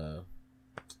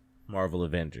Marvel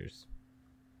Avengers.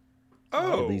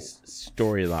 Oh, at least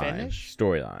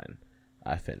storyline.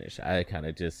 I finished. I kind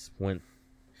of just went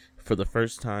for the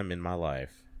first time in my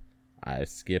life. I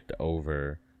skipped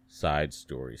over side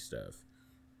story stuff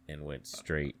and went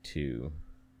straight to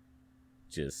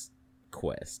just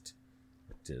quest.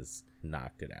 Just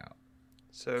knocked it out.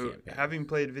 So, having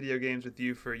played video games with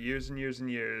you for years and years and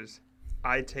years,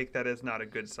 I take that as not a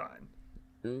good sign.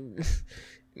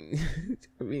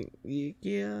 I mean,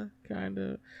 yeah, kind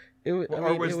of.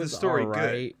 Or was the story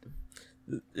good?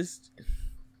 It's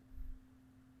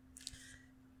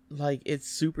like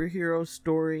it's superhero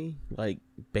story, like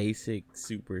basic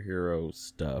superhero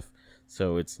stuff.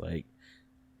 So it's like,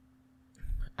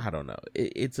 I don't know.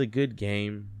 It's a good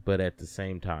game, but at the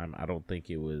same time, I don't think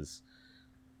it was.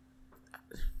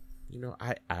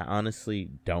 I honestly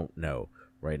don't know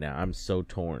right now. I'm so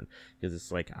torn because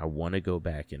it's like I want to go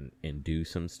back and do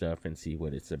some stuff and see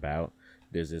what it's about.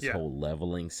 There's this whole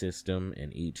leveling system,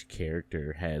 and each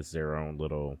character has their own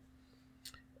little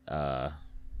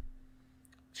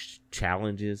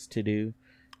challenges to do.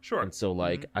 Sure. And so,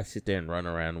 like, I sit there and run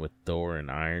around with Thor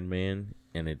and Iron Man,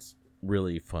 and it's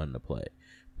really fun to play.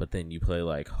 But then you play,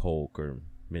 like, Hulk or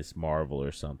Miss Marvel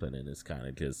or something, and it's kind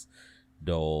of just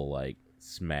dull, like,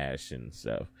 smash and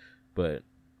stuff. But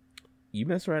you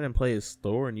mess around and play as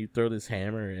Thor, and you throw this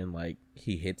hammer, and, like,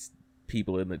 he hits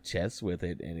people in the chest with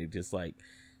it, and it just, like,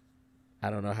 I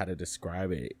don't know how to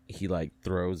describe it. He, like,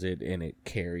 throws it, and it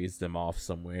carries them off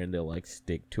somewhere, and they'll, like,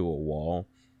 stick to a wall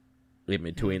in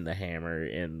between the hammer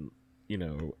and,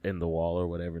 in the wall or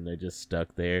whatever, and they're just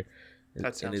stuck there.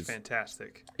 That sounds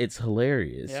fantastic. It's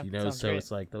hilarious, Yeah, so great.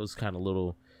 it's like those kind of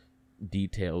little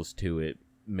details to it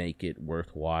make it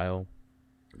worthwhile.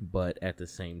 But at the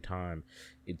same time,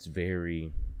 it's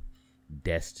very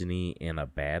Destiny in a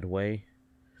bad way.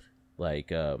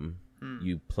 Like,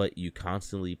 you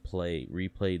constantly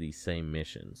replay these same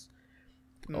missions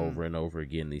over and over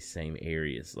again, these same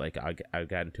areas. Like, I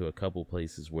got into a couple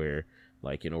places where,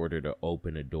 like, in order to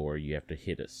open a door, you have to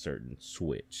hit a certain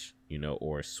switch,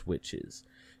 or switches,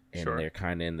 and they're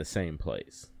kind of in the same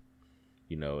place.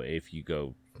 If you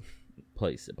go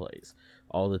place to place,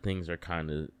 all the things are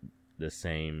kind of the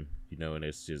same, and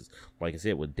it's just, like I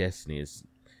said, with Destiny, is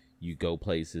you go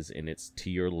places and it's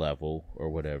to your level or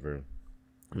whatever,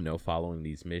 following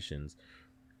these missions,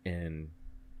 and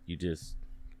you just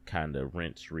kind of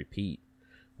rinse, repeat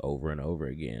over and over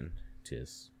again.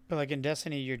 But like in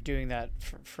Destiny, you're doing that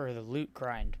for the loot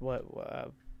grind. What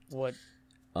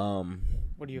are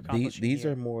you accomplishing? These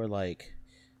here? are more like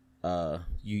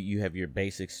you have your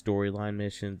basic storyline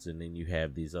missions, and then you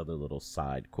have these other little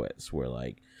side quests where,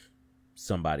 like,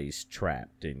 somebody's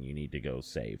trapped and you need to go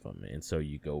save them, and so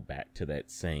you go back to that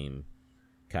same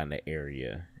kind of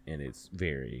area, and it's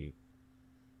very,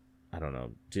 I don't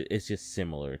know, it's just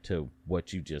similar to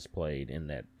what you just played in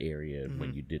that area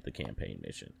when you did the campaign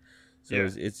mission. So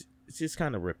it's just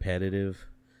kind of repetitive.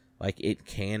 Like, it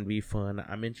can be fun.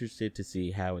 I'm interested to see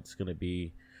how it's going to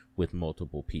be with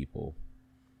multiple people.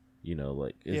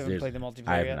 Like, you haven't played the multiplayer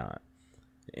I have yet? not.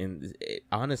 And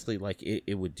honestly, like,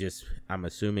 it would just, I'm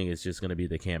assuming it's just going to be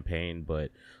the campaign,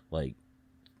 but, like,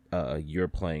 you're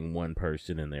playing one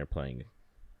person and they're playing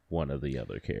one of the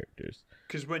other characters.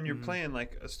 Because when you're playing,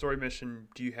 like, a story mission,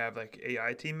 do you have, like,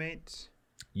 AI teammates?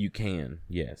 You can,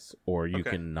 yes. Or you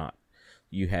can not.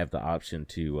 You have the option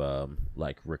to,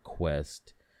 like,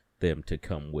 request them to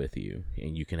come with you.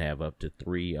 And you can have up to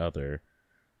 3 other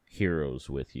heroes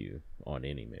with you on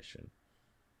any mission.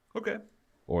 Okay.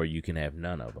 Or you can have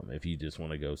none of them. If you just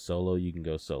want to go solo, you can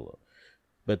go solo.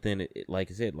 But then,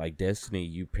 like I said, like Destiny,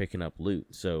 you picking up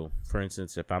loot. So, for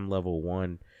instance, if I'm level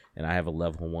 1 and I have a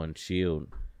level 1 shield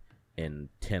in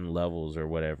 10 levels or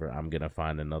whatever, I'm going to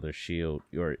find another shield.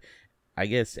 Or I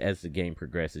guess as the game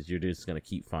progresses, you're just going to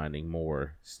keep finding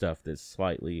more stuff that's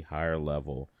slightly higher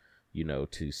level,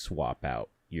 to swap out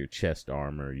your chest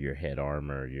armor, your head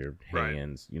armor, your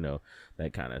hands,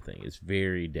 that kind of thing. It's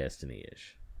very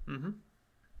Destiny-ish. Mm-hmm.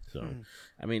 So,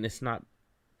 I mean, it's not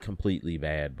completely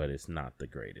bad, but it's not the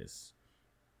greatest.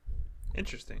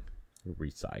 Interesting.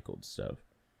 Recycled stuff.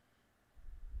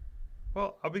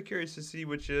 Well, I'll be curious to see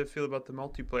what you feel about the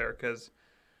multiplayer because,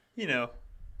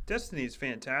 Destiny is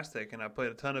fantastic, and I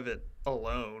played a ton of it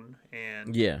alone, and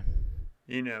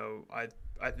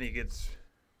I think it's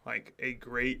like a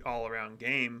great all-around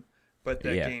game, but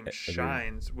that game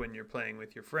shines when you're playing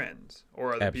with your friends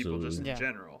or other people just in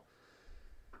general.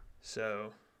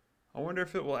 So, I wonder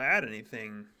if it will add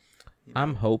anything.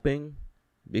 I'm hoping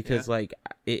because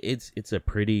it's a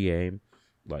pretty game.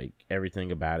 Like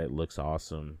everything about it looks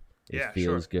awesome. It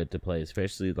feels good to play,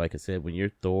 especially like I said, when you're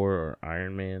Thor or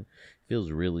Iron Man, it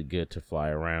feels really good to fly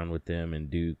around with them and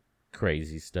do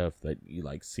crazy stuff that you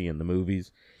like see in the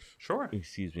movies. Sure.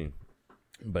 Excuse me.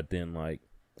 But then like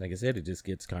I said, it just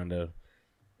gets kind of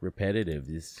repetitive.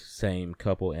 This same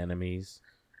couple enemies.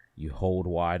 You hold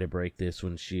Y to break this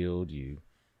one's shield. You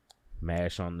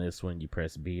mash on this one. You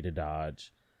press B to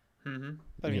dodge. Mm-hmm.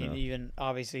 I mean, even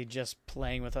obviously just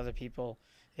playing with other people,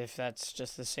 if that's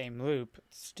just the same loop,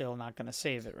 it's still not going to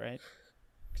save it, right?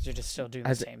 Because you're just still doing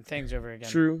the same things over again.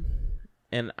 True.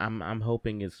 And I'm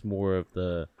hoping it's more of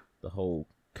the whole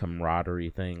camaraderie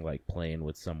thing, like playing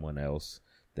with someone else,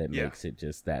 that makes it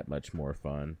just that much more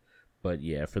fun. But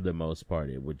yeah, for the most part,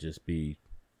 it would just be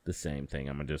the same thing.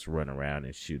 I'm going to just run around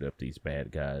and shoot up these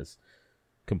bad guys,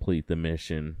 complete the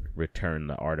mission, return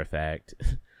the artifact,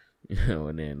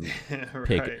 and then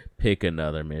pick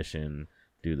another mission,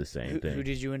 do the same thing. Who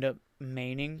did you end up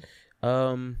maining?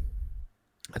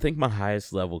 I think my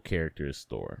highest level character is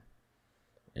Thor,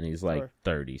 and he's like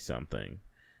 30 something,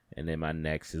 and then my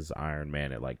next is Iron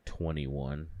Man at like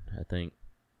 21, I think.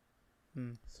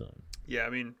 So yeah, I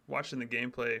mean, watching the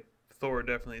gameplay, Thor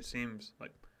definitely seems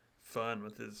like fun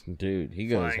with his dude. He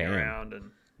goes flying around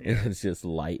and it's just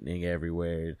lightning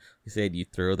everywhere. He said you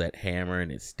throw that hammer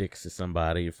and it sticks to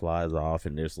somebody, it flies off,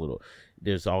 and there's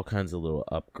all kinds of little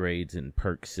upgrades and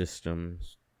perk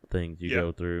systems things you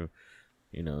go through.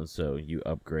 So you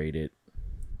upgrade it,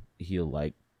 he'll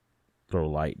like throw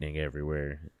lightning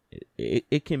everywhere.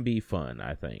 It can be fun,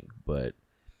 I think, but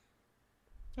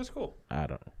that's cool. I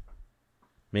don't know.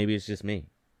 Maybe it's just me.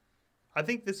 I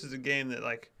think this is a game that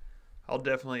like I'll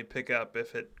definitely pick up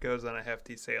if it goes on a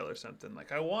hefty sale or something.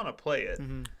 Like I want to play it,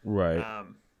 right?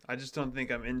 I just don't think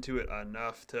I'm into it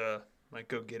enough to like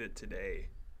go get it today.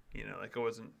 Like I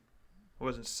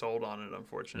wasn't sold on it,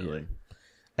 unfortunately. Yeah.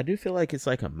 I do feel like it's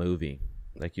like a movie.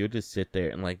 Like you'll just sit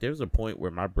there and like there was a point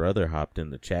where my brother hopped in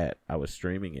the chat. I was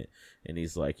streaming it, and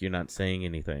he's like, "You're not saying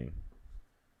anything,"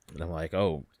 and I'm like,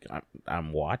 "Oh,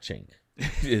 I'm watching."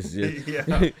 It's just,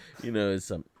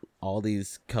 it's all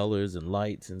these colors and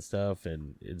lights and stuff,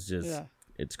 and it's just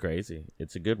it's crazy.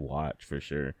 It's a good watch for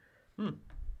sure.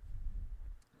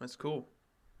 That's cool.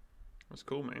 That's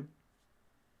cool, man.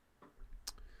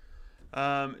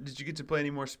 Did you get to play any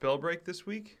more Spellbreak this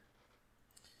week?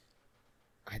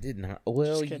 I did not.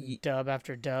 Well, dub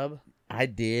after dub. I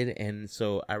did, and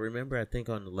so I remember. I think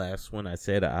on the last one, I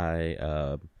said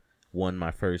I won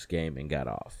my first game and got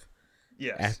off.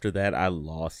 Yes. After that, I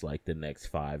lost like the next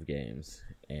 5 games,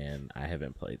 and I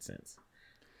haven't played since.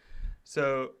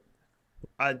 So,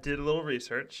 I did a little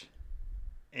research,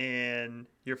 and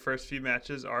your first few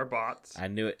matches are bots. I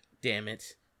knew it. Damn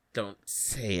it! Don't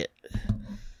say it.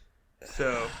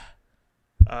 So,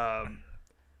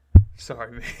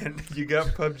 sorry, man. You got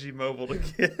PUBG Mobile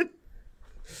again.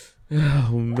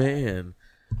 Oh man!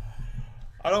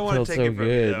 I don't want to take it from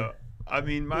you though. I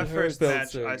mean, my first match,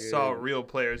 so I saw real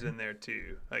players in there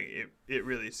too. Like it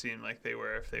really seemed like they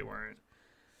were if they weren't.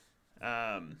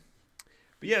 But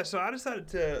yeah, so I decided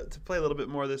to play a little bit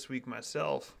more this week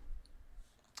myself.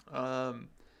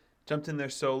 Jumped in there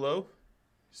solo,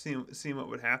 seeing what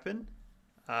would happen.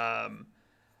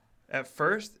 At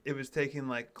first, it was taking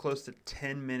like close to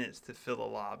 10 minutes to fill the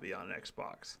lobby on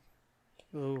Xbox.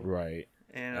 Ooh. Right.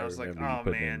 And I was like, oh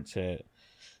man,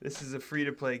 this is a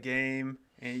free-to-play game.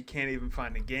 And you can't even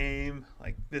find a game.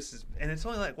 Like this is, and it's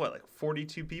only like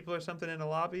 42 people or something in a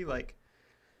lobby. Like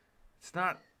it's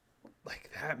not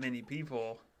like that many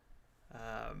people.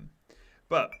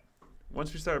 But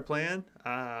once we started playing,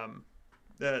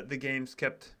 the games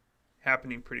kept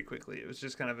happening pretty quickly. It was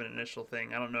just kind of an initial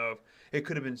thing. I don't know if it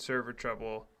could have been server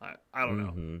trouble. I don't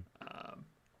know.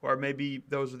 Or maybe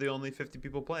those were the only 50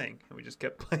 people playing, and we just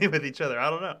kept playing with each other.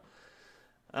 I don't know.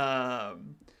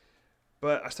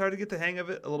 But I started to get the hang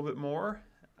of it a little bit more.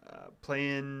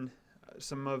 playing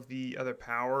some of the other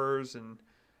powers, and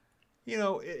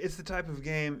it's the type of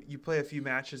game you play a few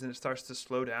matches and it starts to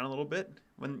slow down a little bit.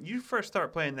 When you first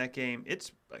start playing that game,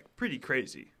 it's like pretty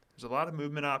crazy. There's a lot of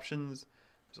movement options.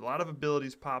 There's a lot of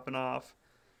abilities popping off.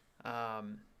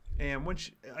 And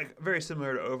once like very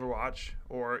similar to Overwatch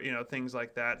or things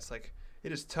like that, it's like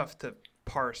it is tough to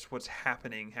parse what's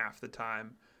happening half the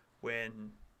time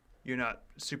when you're not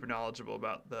super knowledgeable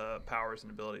about the powers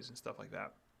and abilities and stuff like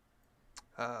that.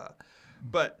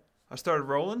 But I started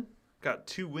rolling, got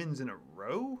 2 wins in a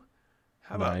row.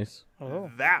 How about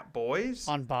that, boys?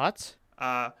 On bots?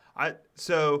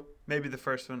 So maybe the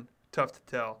first one, tough to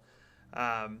tell.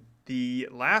 The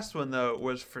last one, though,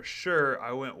 was for sure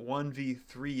I went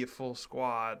 1v3 a full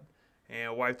squad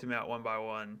and wiped them out one by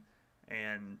one.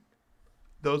 And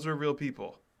those were real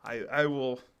people. I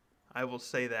will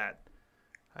say that.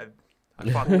 I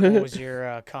fought them. What was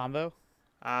your combo?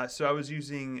 So I was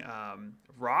using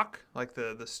rock, like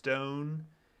the stone,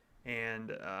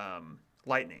 and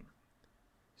lightning.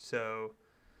 So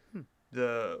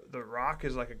the rock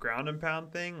is like a ground and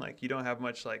pound thing. Like you don't have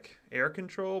much like air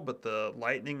control, but the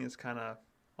lightning is kind of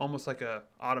almost like a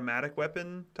automatic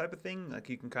weapon type of thing. Like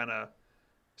you can kind of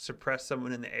suppress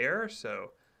someone in the air.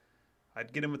 So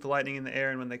I'd get them with the lightning in the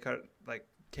air, and when they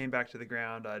came back to the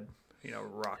ground, I'd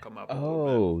rock them up a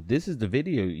little bit. This is the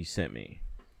video you sent me.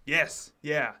 Yes.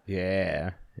 Yeah.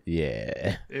 Yeah.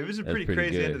 It was a pretty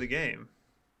crazy good end of the game.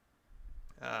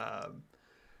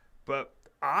 But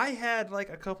I had like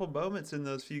a couple moments in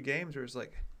those few games where it's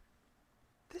like,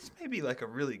 this may be like a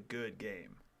really good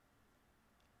game.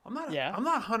 I'm not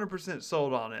 100%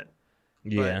 sold on it.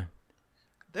 Yeah.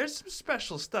 There's some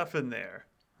special stuff in there.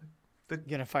 You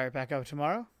gonna fire it back up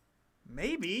tomorrow?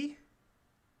 Maybe.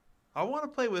 I want to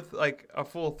play with like a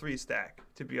full 3 stack,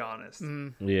 to be honest.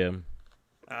 Yeah.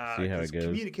 See how it goes.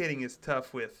 Communicating is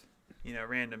tough with,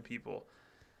 random people.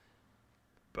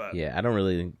 But yeah, I don't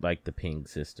really like the ping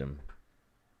system.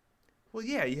 Well,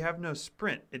 yeah, you have no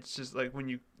sprint. It's just like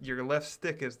when your left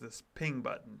stick is this ping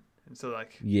button, and so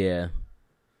like yeah.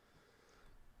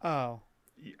 Oh.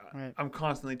 Right. I'm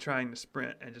constantly trying to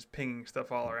sprint and just pinging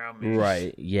stuff all around me.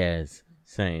 Right. Yes.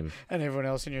 Same. And everyone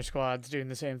else in your squad's doing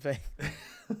the same thing.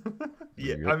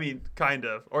 Yeah, I mean, kind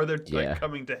of. Or they're like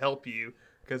coming to help you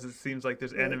because it seems like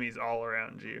there's enemies all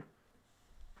around you.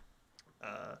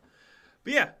 But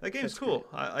yeah, that game's cool.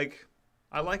 I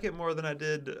like it more than I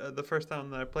did the first time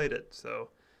that I played it. So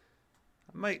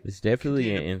I might. It's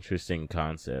definitely an interesting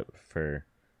concept for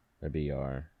a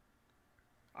VR.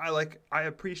 I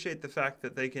appreciate the fact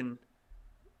that they can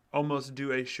almost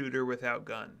do a shooter without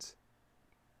guns.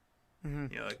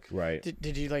 Mm-hmm. Right.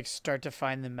 Did you like start to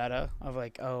find the meta of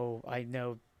like, oh, I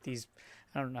know these,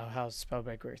 I don't know how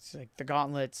Spellbreak works. It's like the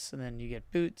gauntlets, and then you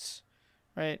get boots,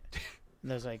 right?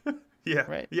 And there's like, yeah,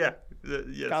 right, yeah,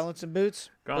 yes. Gauntlets and boots.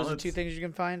 Those are 2 things you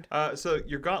can find. So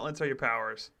your gauntlets are your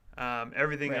powers.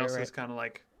 Everything else is kind of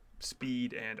like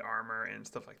speed and armor and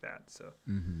stuff like that. So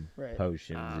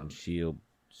potions and shield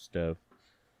stuff.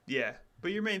 Yeah,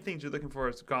 but your main things you're looking for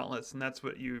is gauntlets, and that's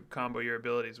what you combo your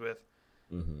abilities with.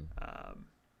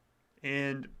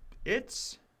 And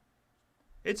it's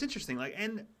interesting. Like,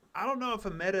 and I don't know if a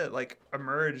meta like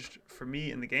emerged for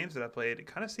me in the games that I played. It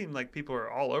kind of seemed like people are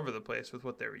all over the place with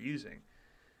what they were using.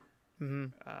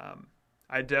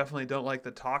 I definitely don't like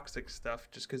the toxic stuff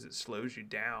just because it slows you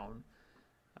down.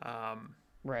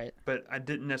 Right. But I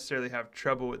didn't necessarily have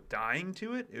trouble with dying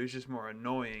to it. It was just more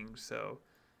annoying. So,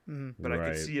 but I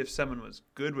could see if someone was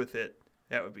good with it,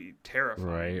 that would be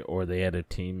terrifying. Right. Or they had a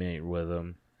teammate with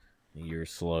them. You're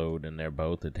slowed and they're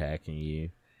both attacking you.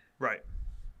 Right.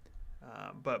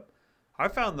 But I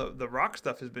found the rock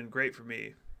stuff has been great for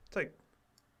me. It's like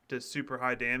does super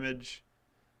high damage.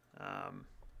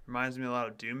 Reminds me a lot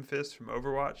of Doomfist from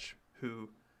Overwatch, who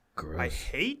I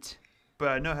hate, but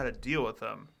I know how to deal with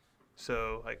them.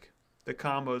 So like the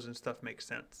combos and stuff make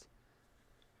sense.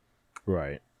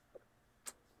 Right.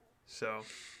 So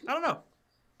I don't know.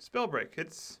 Spellbreak.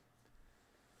 It's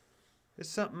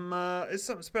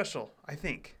something special, I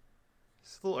think.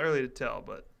 It's a little early to tell,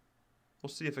 but we'll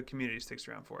see if a community sticks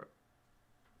around for it.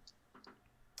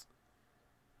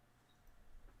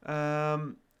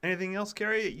 Anything else,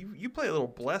 Carrie? You play a little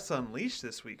Bless Unleashed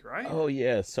this week, right? Oh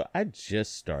yeah, so I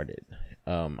just started.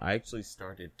 I actually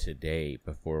started today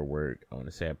before work. I want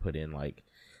to say I put in like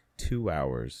 2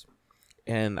 hours,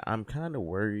 and I'm kind of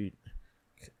worried.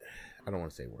 I don't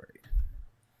want to say worried.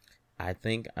 I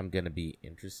think I'm gonna be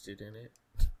interested in it,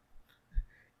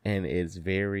 and it's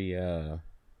very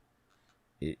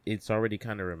it's already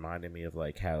kind of reminded me of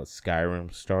like how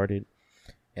Skyrim started,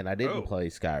 and I didn't play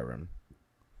Skyrim.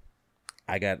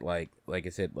 I got like I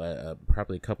said,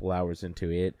 probably a couple hours into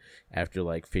it after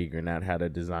like figuring out how to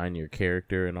design your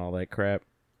character and all that crap.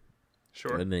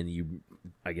 Sure. And then you,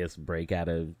 I guess, break out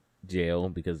of jail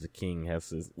because the king has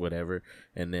this whatever.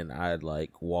 And then I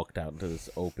like walked out into this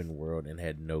open world and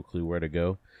had no clue where to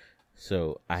go.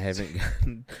 So I haven't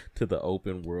gotten to the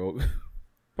open world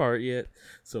part yet.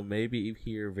 So maybe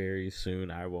here very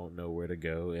soon I won't know where to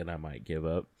go and I might give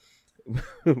up.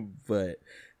 But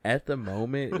at the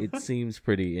moment, it seems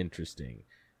pretty interesting.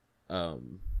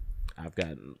 I've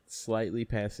gotten slightly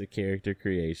past the character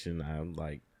creation. I'm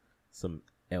like some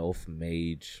elf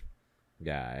mage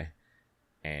guy,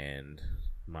 and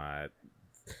my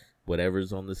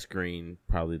whatever's on the screen,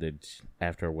 probably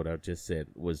after what I just said,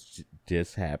 was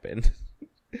just happened.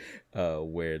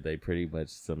 Where they pretty much,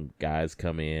 some guys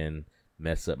come in,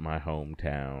 mess up my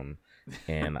hometown,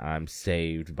 and I'm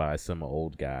saved by some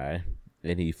old guy.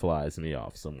 And he flies me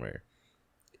off somewhere.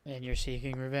 And you're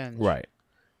seeking revenge. Right.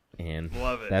 And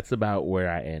love it. That's about where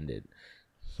I ended.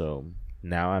 So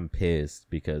now I'm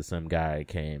pissed because some guy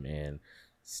came and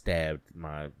stabbed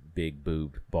my big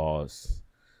boobed boss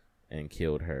and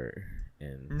killed her.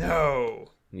 And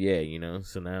no. Yeah, you know,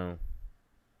 so now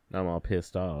I'm all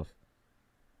pissed off.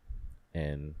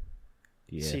 And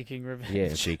yeah. Seeking revenge.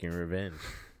 Yeah, seeking revenge.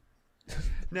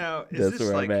 Now, is That's this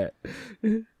where like... I'm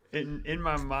at. In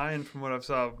my mind, from what I've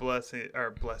saw of blessing,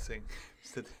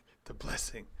 the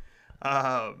blessing,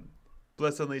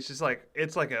 Bless Unleashed is like,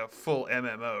 it's like a full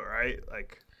MMO, right?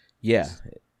 Like, yeah,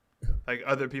 like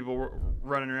other people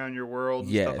running around your world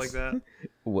and stuff like that.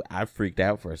 Well, I freaked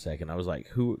out for a second. I was like,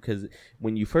 who? Because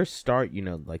when you first start, you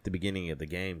know, like the beginning of the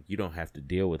game, you don't have to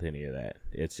deal with any of that.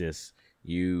 It's just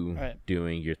you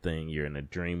doing your thing. You're in a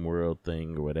dream world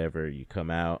thing or whatever. You come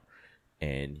out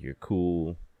and you're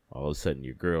cool. All of a sudden,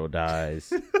 your girl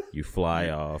dies. You fly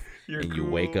off, and you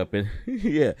wake up in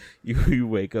you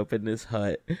wake up in this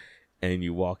hut, and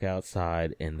you walk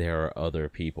outside, and there are other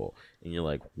people, and you're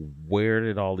like, where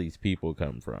did all these people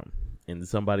come from? And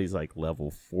somebody's like level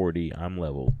 40. I'm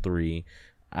level 3.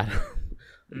 I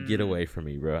don't get away from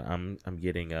me, bro. I'm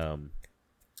getting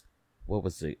what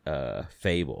was it?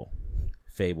 Fable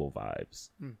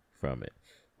vibes from it.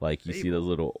 Like you see those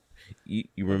little. You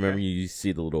remember you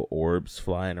see the little orbs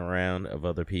flying around of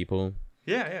other people?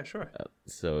 Yeah, sure.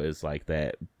 So it's like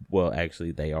that. Well,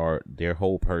 actually, their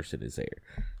whole person is there.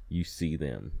 You see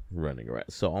them running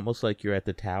around. So almost like you're at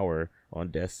the tower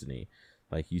on Destiny.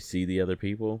 Like you see the other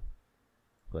people.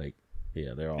 Like,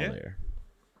 yeah, they're all there.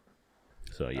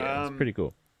 So yeah, it's pretty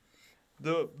cool.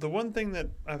 The one thing that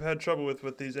I've had trouble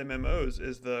with these MMOs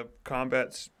is the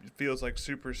combat feels like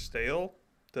super stale.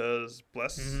 Does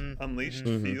Bless Unleashed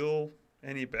feel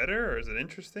any better, or is it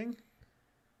interesting?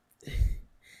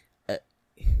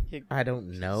 I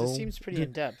don't know. It seems pretty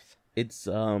in depth. It's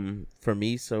for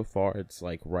me so far, it's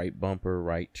like right bumper,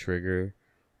 right trigger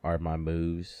are my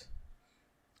moves.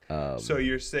 So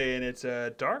you're saying it's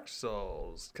a Dark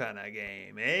Souls kind of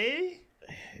game, eh?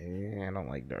 I don't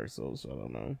like Dark Souls, so I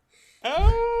don't know.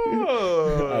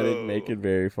 Oh, I didn't make it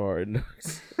very far in Dark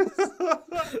Souls.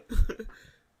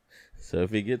 So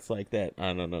if it gets like that,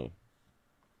 I don't know.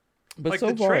 But like so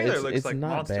the far, trailer it's looks like not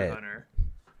Monster bad. Hunter.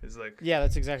 It's like, yeah,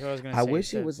 that's exactly what I was going to say. I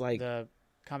wish it was like the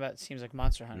combat seems like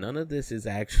Monster Hunter. None of this is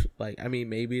actually like. I mean,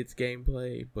 maybe it's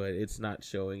gameplay, but it's not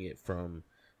showing it from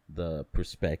the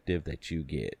perspective that you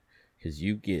get, because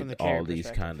you get all these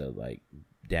kind of like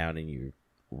down in your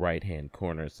right hand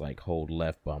corner. It's like hold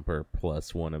left bumper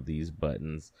plus one of these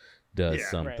buttons does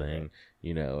something,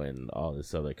 you know, and all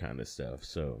this other kind of stuff.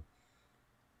 So.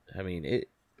 I mean,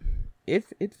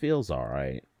 it feels all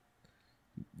right.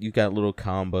 You got little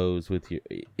combos with your,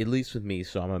 at least with me.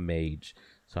 So I'm a mage,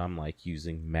 so I'm like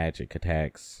using magic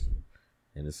attacks,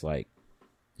 and it's like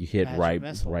you hit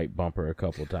right bumper a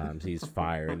couple times. He's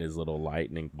firing his little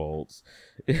lightning bolts,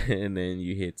 and then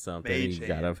you hit something. You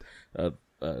got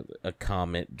a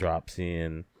comet drops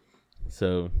in.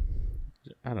 So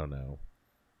I don't know.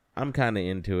 I'm kind of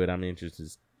into it. I'm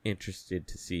interested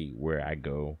to see where I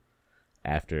go.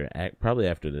 Probably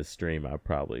after this stream, I'll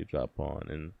probably drop on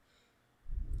and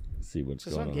see what's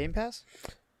going on. Is this on Game Pass?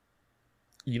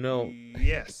 You know,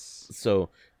 yes. So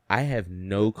I have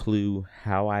no clue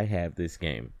how I have this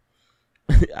game.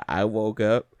 I woke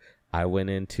up, I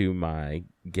went into my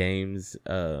games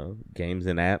and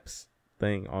apps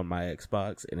thing on my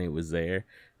Xbox, and it was there.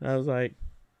 And I was like,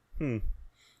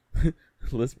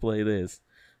 let's play this.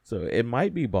 So it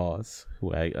might be Boss,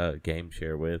 who I game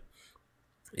share with.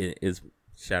 It is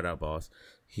shout out Boss.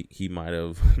 He might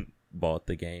have bought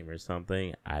the game or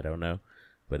something. I don't know,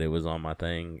 but it was on my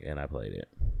thing and I played it.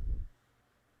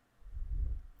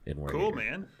 Cool,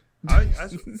 man.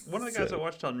 One of the guys I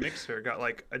watched on Mixer got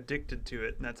like addicted to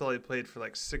it, and that's all he played for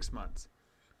like 6 months.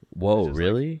 Whoa,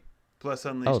 really? Like, plus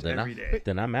Unleashed every day.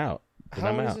 Then I'm out.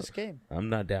 How old is this game? I'm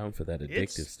not down for that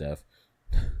addictive stuff.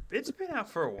 It's been out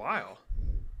for a while.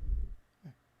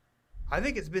 I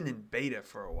think it's been in beta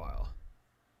for a while.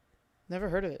 Never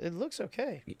heard of it. It looks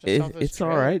okay. It's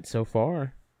all right so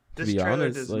far. This trailer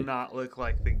does not look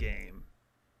like the game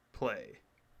play.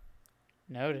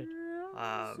 Noted.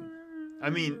 I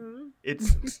mean, it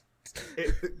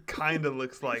kind of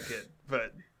looks like it,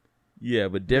 but yeah,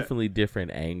 but definitely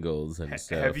different angles and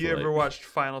stuff. Have you ever watched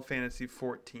Final Fantasy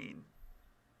 14?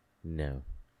 No.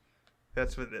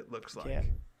 That's what it looks like. Yeah.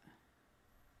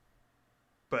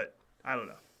 But I don't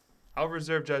know. I'll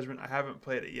reserve judgment. I haven't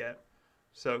played it yet.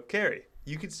 So, Carrie,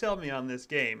 you could sell me on this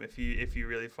game if you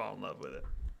really fall in love with it.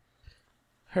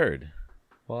 Heard.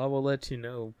 Well, I will let you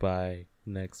know by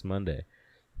next Monday.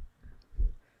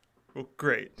 Well,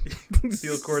 great.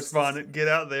 Field correspondent, get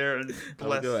out there and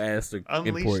I'll go ask the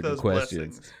unleash important those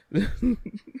questions.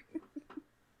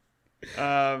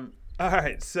 All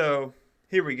right, so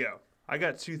here we go. I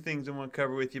got 2 things I want to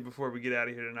cover with you before we get out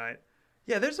of here tonight.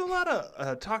 Yeah, there's a lot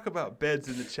of talk about beds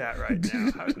in the chat right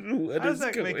now. How does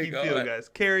that make you feel, guys?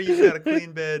 Carrie, you got a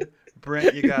clean bed.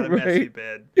 Brent, you got a messy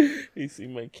bed. You see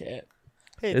my cat?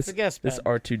 Hey, it's a guest bed. This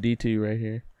R2-D2 right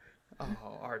here.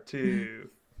 Oh, R2.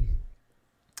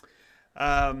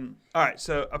 All right,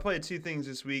 so I played 2 things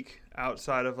this week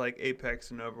outside of like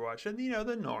Apex and Overwatch, and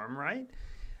the norm, right?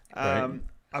 Right.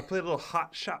 I played a little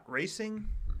Hot Shot Racing,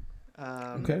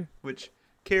 Okay. which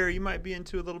Carrie, you might be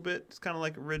into a little bit. It's kind of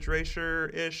like Ridge Racer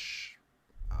ish.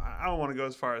 I don't want to go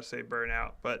as far as say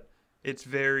Burnout, but it's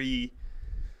very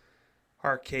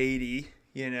arcadey,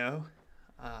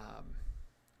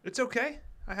 It's okay.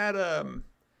 I had a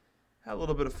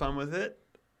little bit of fun with it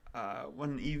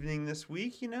one evening this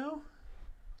week.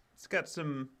 It's got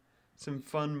some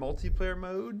fun multiplayer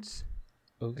modes.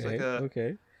 Okay. It's like a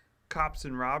okay. cops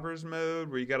and robbers mode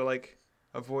where you gotta like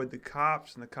avoid the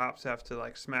cops and the cops have to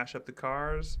like smash up the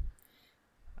cars.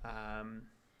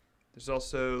 There's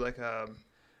also like a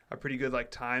pretty good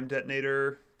like time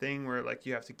detonator thing where like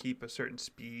you have to keep a certain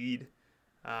speed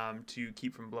to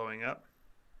keep from blowing up.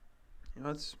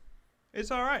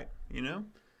 It's all right.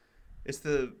 It's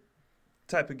the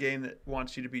type of game that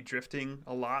wants you to be drifting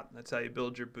a lot. That's how you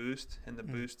build your boost, and the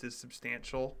boost is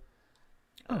substantial.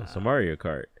 Oh, so Mario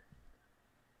Kart.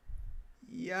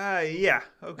 Yeah.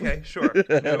 Okay, sure.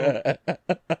 No,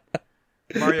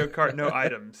 Mario Kart, no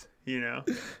items,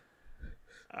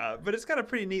 But it's got a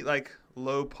pretty neat, like,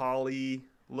 low poly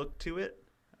look to it.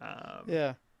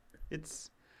 Yeah. It's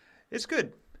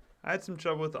good. I had some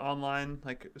trouble with the online.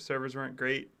 Like, servers weren't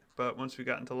great, but once we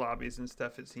got into lobbies and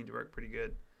stuff, it seemed to work pretty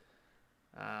good.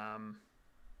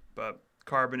 But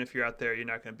Carbon, if you're out there, you're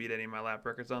not going to beat any of my lap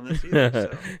records on this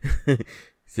either. So. He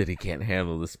said he can't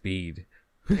handle the speed.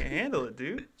 Can't handle it,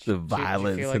 dude. The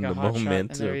violence like and the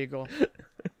momentum. There you go.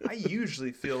 I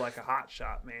usually feel like a hot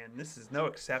shot, man. This is no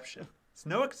exception. It's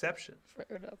no exception.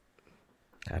 Fair enough.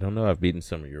 I don't know. I've beaten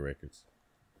some of your records.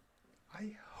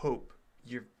 I hope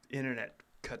your internet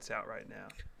cuts out right now.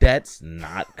 That's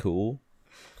not cool.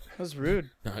 That was rude.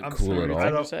 Not I'm cool sorry. at all.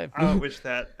 I don't wish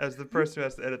that. As the person who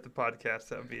has to edit the podcast,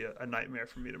 that would be a nightmare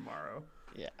for me tomorrow.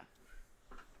 Yeah.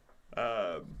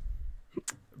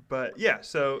 But yeah,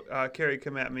 so Carrie,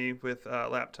 come at me with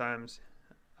lap times.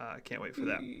 Can't wait for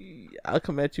that. I'll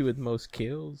come at you with most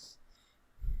kills.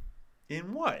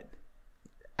 In what?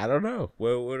 I don't know.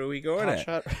 Well, what are we going Hot at?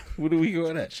 shot. What are we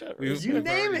going at? You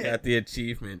name it. Got the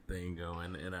achievement thing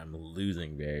going, and I'm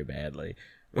losing very badly.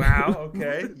 Wow.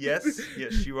 Okay. Yes,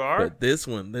 you are. But this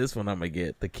one, I'm gonna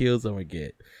get the kills. I'm gonna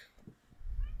get.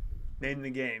 Name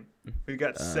the game. We've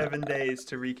got 7 days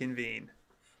to reconvene.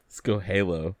 Let's go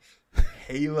Halo.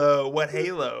 Halo. What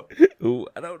Halo? Ooh,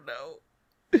 I don't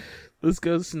know. Let's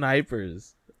go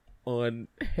snipers on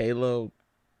Halo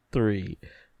 3.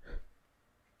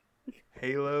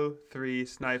 Halo 3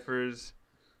 snipers.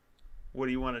 What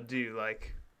do you want to do?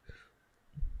 Like,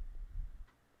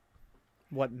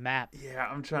 What map? yeah,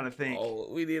 I'm trying to think.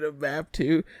 Oh, we need a map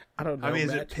too. I don't know. I mean,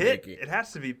 is it Pit? It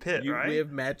has to be Pit, right? We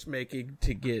have matchmaking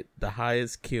to get the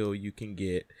highest kill you can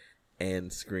get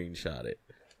and screenshot it.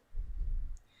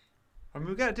 I mean,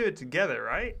 we got to do it together,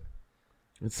 right?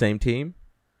 Same team?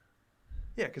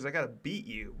 Yeah, because I got to beat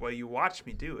you while you watch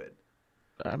me do it.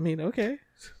 I mean, okay.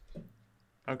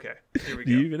 Okay, here we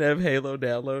Do go. you even have Halo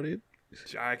downloaded?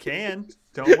 I can.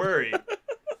 Don't worry.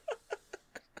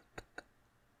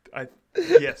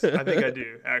 Yes, I think I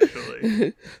do,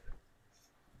 actually.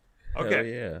 Okay. Hell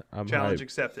yeah. I'm Challenge hyped.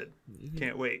 accepted.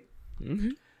 Can't wait.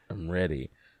 I'm ready.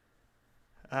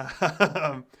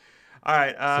 All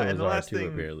right, So and is the last R2 thing,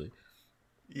 apparently.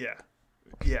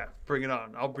 yeah, bring it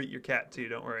on. I'll beat your cat too.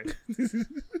 Don't worry.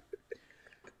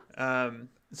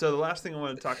 So the last thing I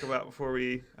want to talk about before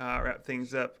we wrap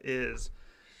things up is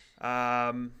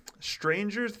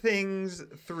Stranger Things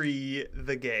 3: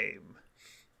 The Game.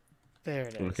 There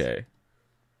it is. Okay.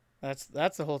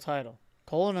 That's the whole title.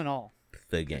 Colon and all.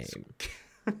 The game.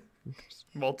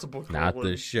 Multiple Not the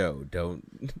colons. show. Don't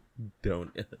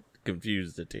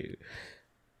confuse the two.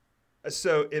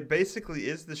 So it basically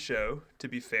is the show, to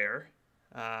be fair.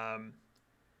 And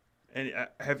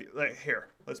have you here?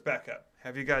 Let's back up.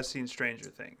 Have you guys seen Stranger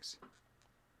Things?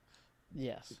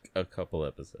 Yes. A couple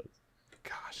episodes.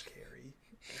 Gosh, Carrie,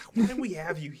 why did we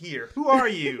have you here? Who are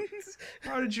you?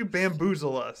 How did you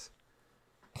bamboozle us?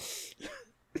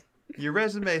 Your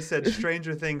resume said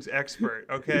Stranger Things expert.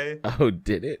 Okay. Oh,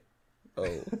 did it?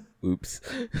 Oh, oops.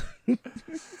 The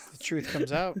truth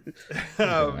comes out.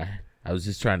 I was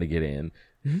just trying to get in.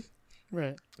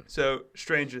 Right. So,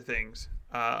 Stranger Things,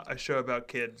 a show about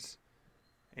kids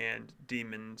and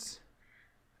demons.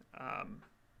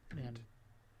 And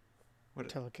What?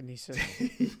 telekinesis.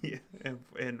 Yeah,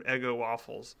 and Eggo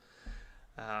waffles.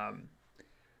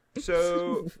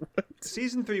 So,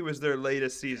 season 3 was their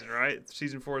latest season, right?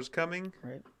 Season 4 is coming.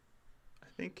 Right. I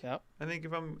think. Yep. I think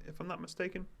if I'm not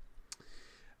mistaken.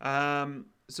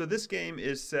 So this game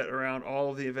is set around all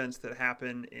of the events that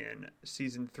happen in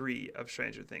season 3 of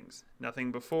Stranger Things.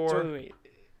 Nothing before. So wait.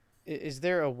 Is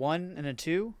there a 1 and a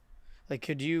 2? Like,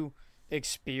 could you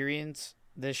experience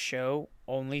this show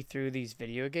only through these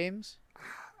video games?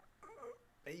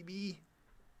 Maybe.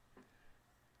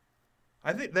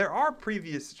 I think there are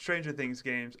previous Stranger Things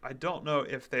games. I don't know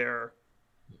if they're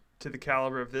to the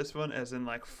caliber of this one, as in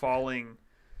like following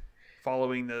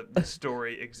the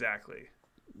story exactly.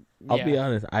 I'll be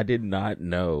honest. I did not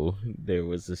know there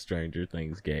was a Stranger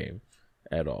Things game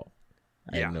at all.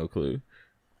 I had no clue.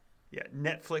 Yeah,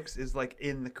 Netflix is like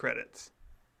in the credits.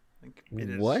 Like, it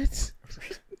is. What?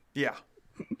 Yeah.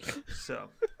 So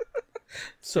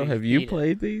So you have you beat it.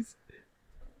 played these?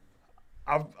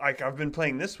 I've been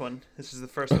playing this one. This is the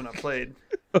first one I played.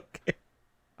 Okay.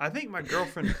 I think my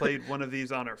girlfriend played one of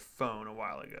these on her phone a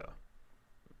while ago,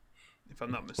 if I'm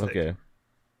not mistaken.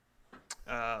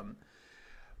 Okay.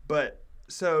 But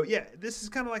so yeah, this is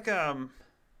kind of like an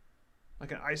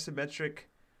isometric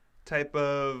type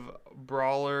of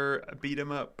brawler, beat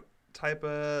 'em up type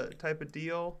of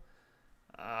deal.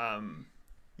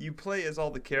 You play as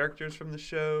all the characters from the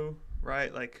show,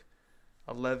 right? Like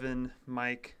 11,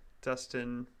 Mike,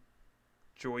 Dustin,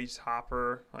 Joyce,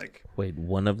 Hopper. Like Wait,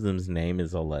 one of them's name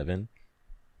is 11?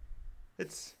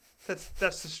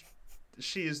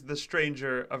 she is the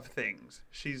Stranger of Things.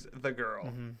 She's the girl.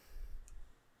 Mm-hmm.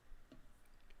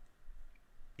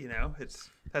 You know,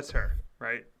 that's her,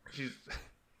 right?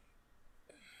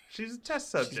 She's a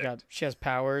test subject. She has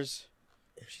powers.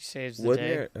 She saves the Wasn't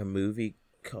day. there a movie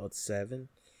called Seven?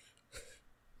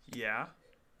 Yeah.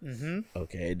 Mm-hmm.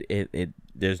 Okay, it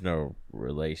there's no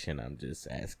relation. I'm just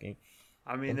asking.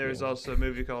 I mean, Okay. there's also a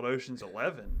movie called Ocean's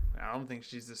 11. I don't think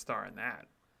she's the star in that.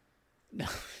 No,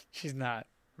 she's not.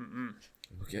 Mm-mm.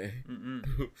 Okay.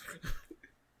 Mm-mm.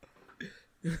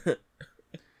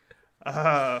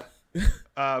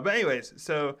 But anyways,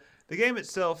 so the game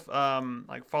itself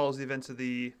like follows the events of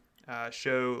the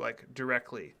show like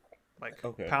directly, like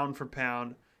Okay. pound for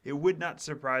pound. It would not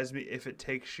surprise me if it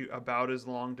takes you about as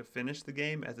long to finish the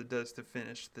game as it does to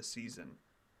finish the season.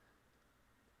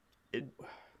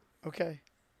 Okay.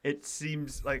 It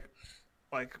seems like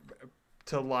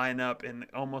to line up in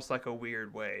almost like a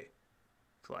weird way.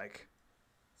 It's like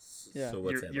Yeah. So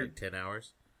what's You're- that, like 10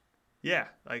 hours? yeah,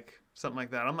 like something like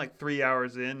that. I'm like 3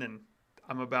 hours in and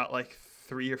I'm about like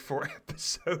 3 or 4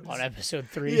 episodes. On episode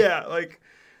 3. Yeah, like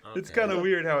it's Okay. kind of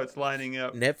weird how it's lining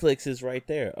up. Netflix is right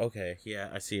there. Okay, yeah,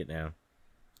 I see it now.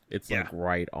 It's Yeah. like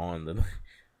right on the.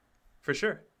 For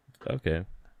sure. Okay.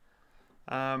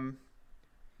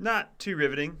 Not too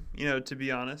riveting, to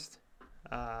be honest.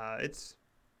 It's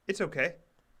okay.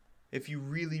 If you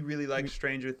really, really like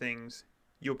Stranger Things,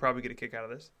 you'll probably get a kick out of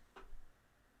this.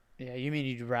 Yeah, you mean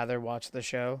you'd rather watch the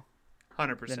show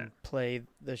 100%. than play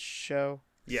the show?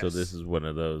 Yes. So this is one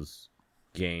of those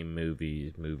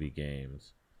movie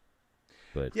games.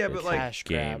 But Yeah, but it's like- a Cash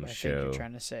grab, game I think show. you're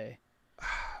trying to say.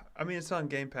 I mean, it's on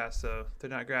Game Pass, so they're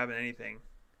not grabbing anything.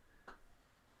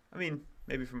 I mean,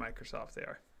 maybe from Microsoft they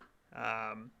are.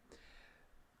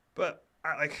 But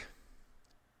I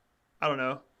don't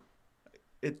know.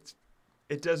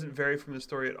 It doesn't vary from the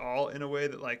story at all in a way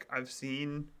that like I've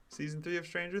seen season 3 of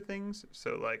Stranger Things,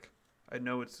 so like I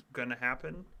know it's gonna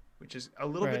happen, which is a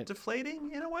little bit Right.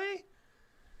 deflating in a way.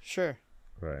 Sure.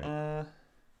 Right.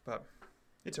 But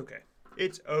it's okay.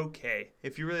 It's okay.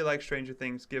 If you really like Stranger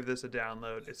Things, give this a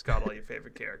download. It's got all your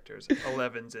favorite characters.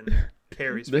 11's in there.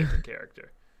 Carrie's favorite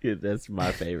character. Yeah, that's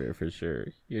my favorite for sure.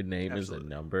 Your name Absolutely.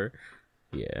 is a number.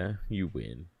 Yeah, you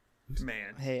win.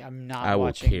 Man. Hey, I'm not I will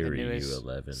watching the carry you, newest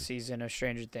 11. season of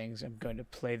Stranger Things. I'm going to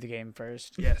play the game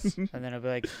first, Yes. and then I'll be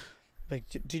like,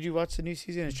 did you watch the new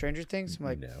season of Stranger Things? I'm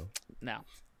like, No. no.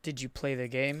 Did you play the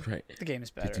game? Right. The game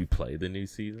is better. Did you play the new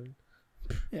season?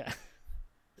 Yeah.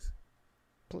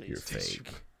 Please.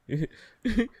 You're fake.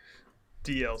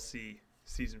 DLC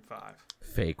Season 5.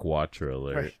 Fake watcher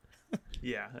alert. Right.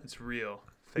 Yeah, it's real.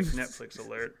 Fake Netflix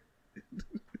alert.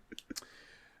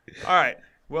 All right.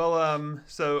 Well,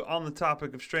 so on the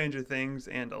topic of Stranger Things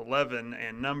and 11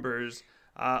 and numbers,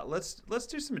 let's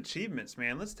do some achievements,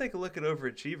 man. Let's take a look at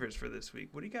overachievers for this week.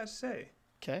 What do you guys say?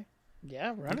 Okay.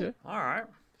 Yeah, run it. All right.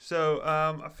 So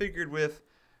I figured with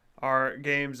our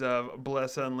games of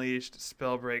Bless Unleashed,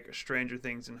 Spellbreak, Stranger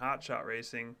Things, and Hot Shot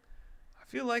Racing, I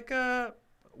feel like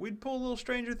we'd pull a little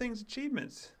Stranger Things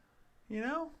achievements. You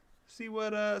know, see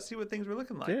what things were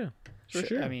looking like. Yeah, for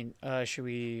sure. I mean, should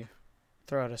we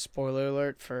throw out a spoiler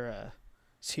alert for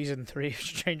season 3 of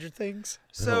Stranger Things?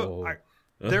 So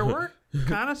there were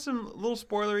kind of some little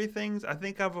spoilery things. I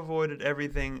think I've avoided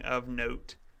everything of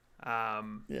note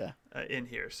in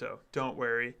here, so don't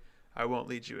worry. I won't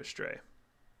lead you astray.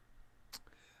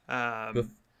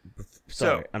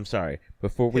 Sorry, I'm sorry.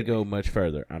 Before we go much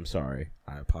further, I'm sorry.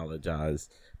 I apologize,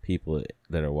 people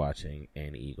that are watching,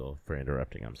 and Eagle, for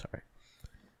interrupting. I'm sorry.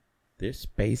 There's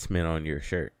spaceman on your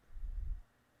shirt.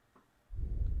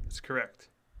 That's correct.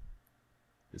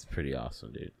 It's pretty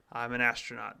awesome, dude. I'm an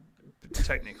astronaut,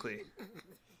 technically.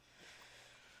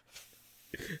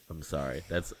 I'm sorry.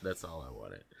 That's all I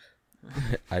wanted.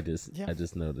 I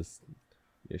just noticed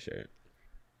your shirt.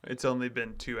 It's only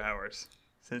been 2 hours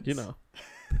since. You know.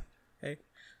 Hey.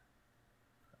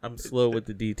 I'm slow with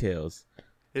the details.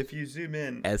 If you zoom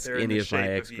in, As they're in any the of my shape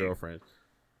you. ex-girlfriends.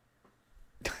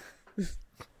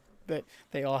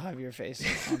 They all have your face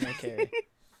on their carry.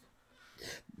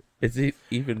 It's an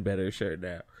even better shirt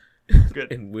now.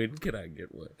 Good. And when can I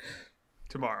get one?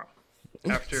 Tomorrow,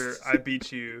 after I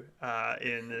beat you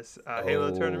in this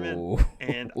Halo tournament,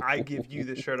 and I give you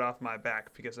the shirt off my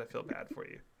back because I feel bad for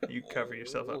you. You cover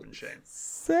yourself up in shame.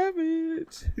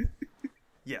 Savage.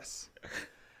 Yes.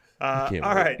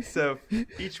 All right. So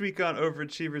each week on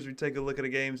Overachievers, we take a look at a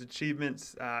game's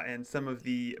achievements and some of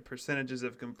the percentages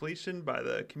of completion by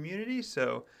the community.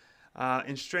 So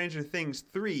in Stranger Things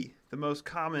 3, the most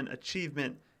common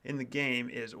achievement in the game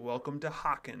is Welcome to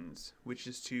Hawkins, which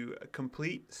is to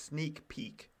complete Sneak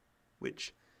Peek,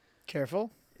 which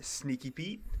Careful. is Sneaky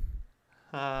Pete.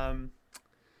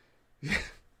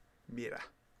 Mira.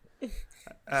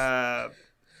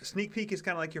 Sneak Peek is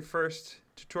kind of like your first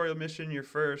tutorial mission, your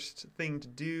first thing to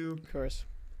do. Of course.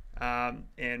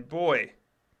 And boy,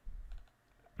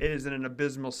 it is an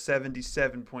abysmal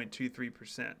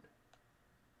 77.23%.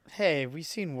 Hey, we've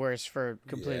seen worse for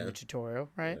completing Yeah. the tutorial,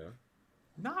 right? Yeah.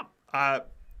 Not,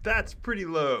 that's pretty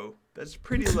low. That's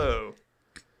pretty low.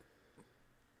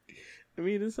 I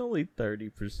mean, it's only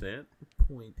 30%.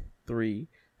 0.3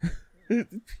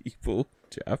 people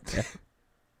dropped out.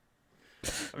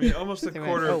 I mean, almost a They went,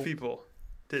 quarter "Oh." of people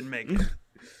didn't make it.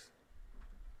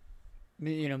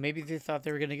 You know, maybe they thought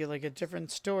they were gonna get like a different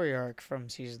story arc from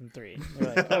season 3.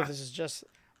 They're like, oh, this is just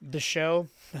the show.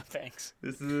 No thanks.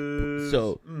 This is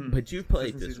But you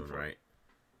played This is this season one, 4. right?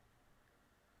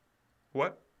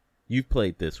 What? You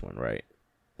played this one, right?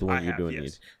 The one I you're have, doing.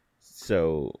 yes.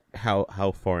 So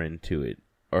how far into it,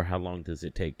 or how long does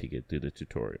it take to get through the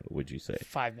tutorial? Would you say?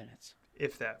 5 minutes.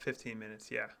 If that, 15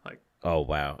 minutes. Yeah, like Oh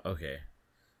wow. Okay.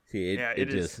 See, Yeah, it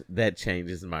it is. just that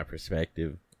changes my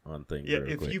perspective on things. yeah.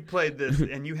 real If quick. you played this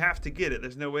and you have to get it,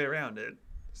 there's no way around it.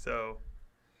 So,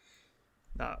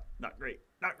 not great.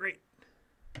 Not great.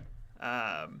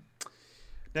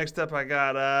 Next up, I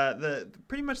got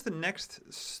pretty much the next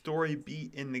story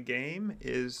beat in the game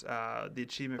is the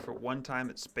achievement for One Time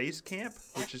at Space Camp,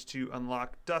 which is to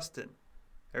unlock Dustin,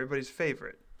 everybody's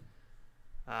favorite.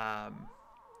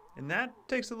 And that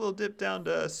takes a little dip down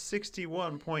to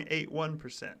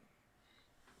 61.81%.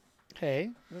 Hey,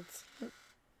 that's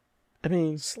I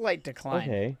mean, a slight decline.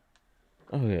 okay,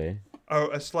 okay, Oh,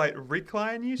 a slight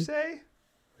recline, you say?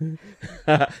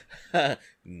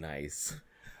 nice.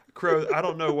 Crow, I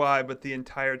don't know why, but the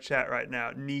entire chat right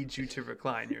now needs you to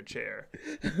recline your chair.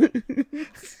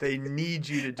 They need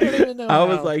you to I do don't it. even know I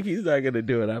was how. like, he's not gonna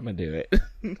do it. I'm gonna do it.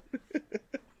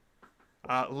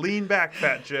 Lean back,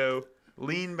 Fat Joe.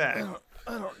 Lean back.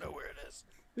 I don't know where it is.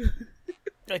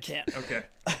 I can't. Okay.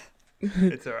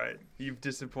 It's all right. You've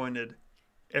disappointed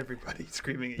everybody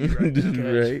screaming at you right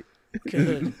now. Right.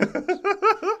 Good.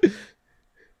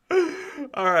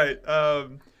 All right.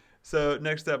 So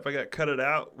next up, I got Cut It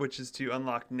Out, which is to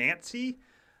unlock Nancy,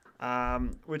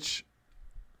 which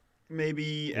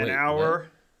maybe an Wait,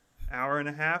 hour and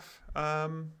a half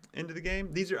into the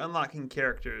game. These are unlocking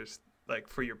characters like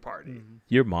for your party.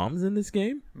 Your mom's in this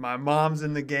game? My mom's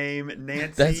in the game.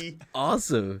 Nancy. That's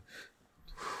awesome.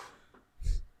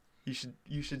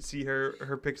 You should see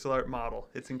her pixel art model.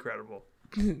 It's incredible.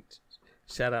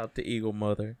 Shout out to Eagle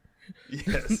Mother.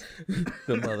 Yes.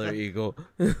 The mother eagle.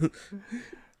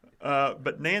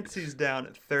 But Nancy's down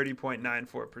at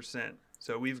 30.94%.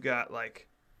 So we've got like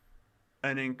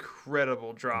an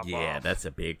incredible drop off. Yeah, that's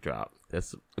a big drop.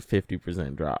 That's a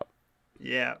 50% drop.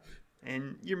 Yeah.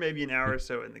 And you're maybe an hour or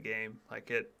so in the game.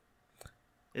 Like it's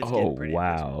Oh, getting pretty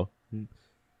wow. abysmal.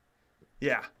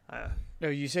 Yeah. No,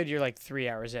 you said you're like 3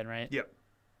 hours in, right? Yep.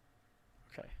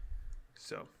 Okay.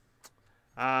 So,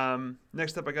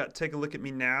 next up, I got Take a Look at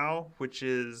Me Now, which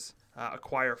is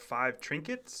acquire 5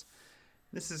 trinkets.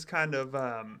 This is kind of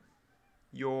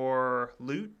your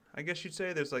loot, I guess you'd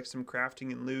say. There's like some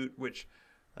crafting and loot, which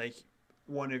like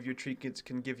one of your trinkets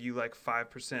can give you like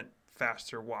 5%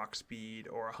 faster walk speed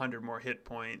or 100 more hit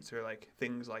points or like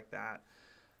things like that.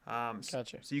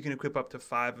 Gotcha. So you can equip up to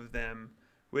 5 of them,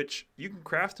 which you can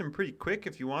craft them pretty quick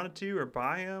if you wanted to, or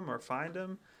buy them or find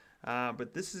them.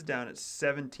 But this is down at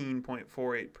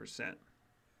 17.48%,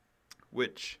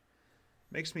 which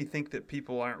makes me think that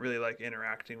people aren't really like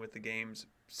interacting with the game's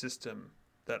system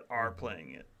that are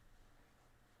playing it.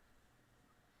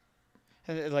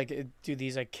 And, like, do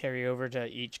these like carry over to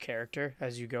each character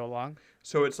as you go along?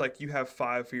 So it's like you have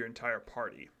 5 for your entire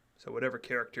party. So whatever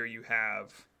character you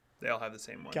have, they all have the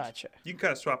same ones. Gotcha. You can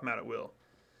kind of swap them out at will.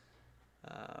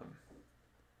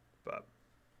 But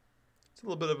it's a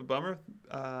little bit of a bummer.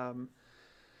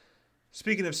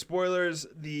 Speaking of spoilers,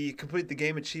 the complete the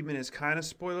game achievement is kind of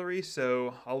spoilery,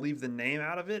 so I'll leave the name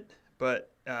out of it.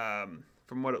 But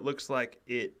from what it looks like,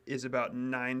 it is about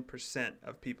 9%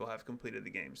 of people have completed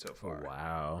the game so far.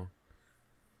 Wow.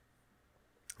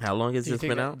 How long has Do you this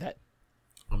think been out? that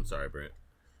I'm sorry, Brent.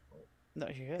 no,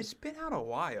 you're good. It's been out a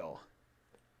while.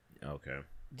 Okay.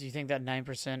 Do you think that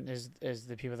 9% is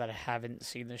the people that haven't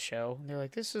seen the show? They're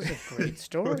like, this is a great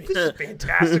story. This is a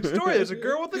fantastic story. There's a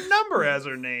girl with a number as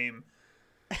her name.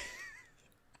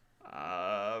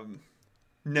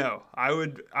 No, I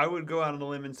would go out on a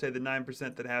limb and say the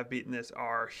 9% that have beaten this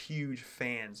are huge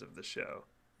fans of the show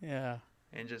Yeah,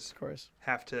 and just of course.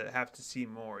 have to see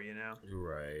more, you know.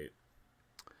 Right.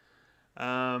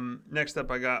 Next up,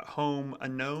 I got Home a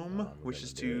Gnome, I'm which gonna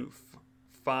is do to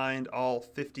find all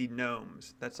 50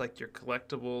 gnomes. That's like your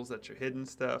collectibles. That's your hidden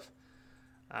stuff.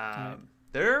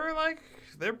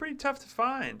 They're pretty tough to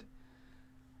find.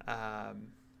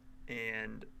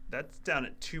 And that's down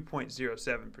at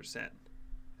 2.07%.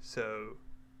 So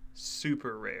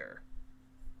super rare.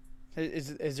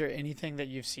 Is there anything that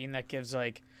you've seen that gives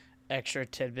like extra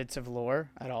tidbits of lore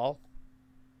at all?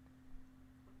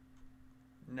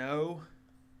 No.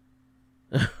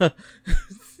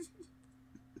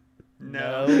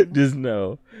 No. Just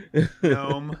no.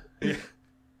 Gnome. Yeah.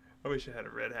 I wish I had a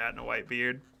red hat and a white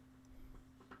beard.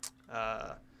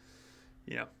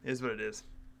 Is what it is.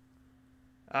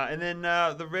 And then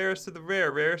the rarest of the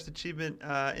rarest achievement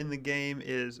in the game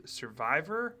is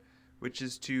Survivor, which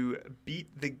is to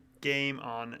beat the game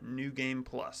on New Game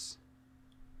Plus.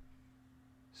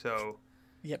 So,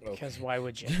 Yep, because why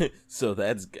would you? So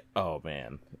that's. Oh,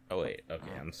 man. Oh, wait.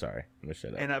 Okay, I'm sorry. I'm going to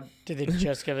shut up. and Did they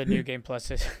just give a New Game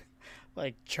Plus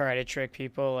like try to trick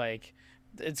people? Like,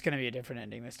 it's going to be a different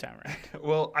ending this time around.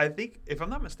 well, I think if I'm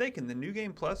not mistaken, the New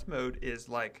Game Plus mode is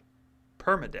like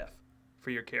permadeath for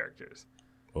your characters.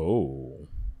 Oh.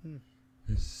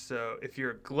 So if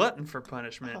you're a glutton for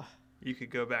punishment, you could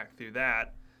go back through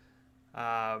that.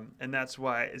 And that's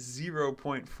why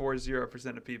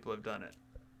 0.40% of people have done it.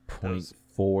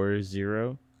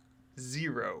 0.40?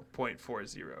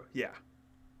 0.40. Yeah.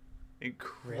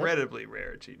 Incredibly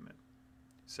rare achievement.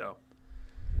 So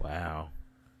Wow.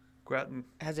 go out and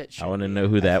As it should I want to be. know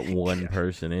who that one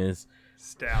person is.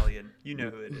 Stallion. You know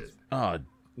who it is. Oh,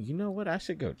 you know what? I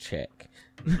should go check.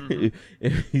 Mm-hmm.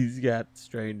 If he's got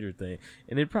Stranger Things.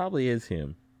 And it probably is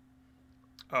him.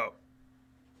 Oh.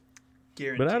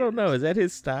 Guaranteed. But I don't know. Is that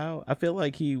his style? I feel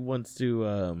like he wants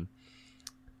to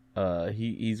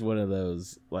he's one of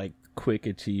those like quick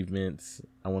achievements.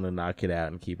 I want to knock it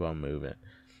out and keep on moving.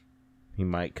 He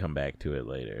might come back to it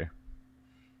later.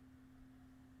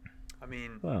 I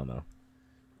mean, I don't know.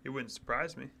 it wouldn't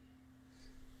surprise me.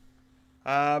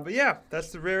 But yeah,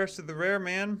 that's the rarest of the rare,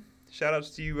 man. Shout outs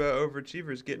to you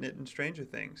overachievers getting it in Stranger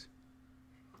Things.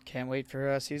 Can't wait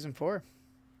for season 4.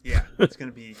 Yeah, it's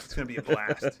gonna be a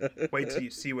blast. Wait till you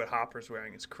see what Hopper's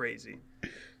wearing. It's crazy.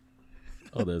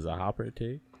 Oh, there's a Hopper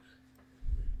too.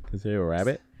 Is there a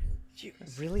rabbit? You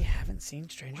really haven't seen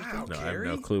Stranger Wow, Things? No, I have no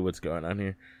Gary? clue what's going on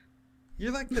here.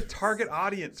 You're like the target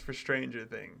audience for Stranger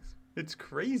Things. It's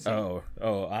crazy. I'm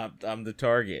the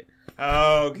target.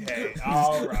 Okay,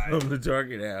 all right. I'm the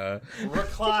target now.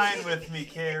 Recline with me,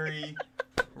 Carrie.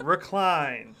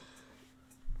 Recline.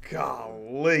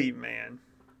 Golly, man.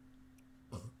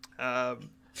 All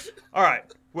right.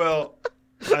 Well,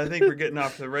 I think we're getting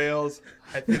off the rails.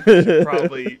 I think we should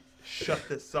probably shut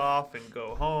this off and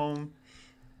go home.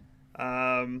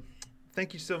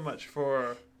 Thank you so much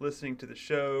for listening to the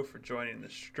show, for joining the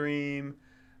stream.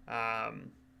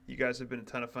 You guys have been a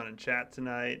ton of fun in chat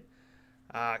tonight.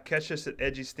 Catch us at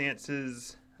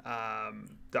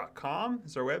edgystances.com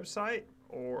is our website,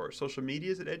 or social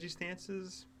medias at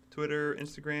edgystances, Twitter,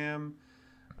 Instagram,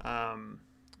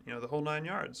 the whole 9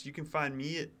 yards. You can find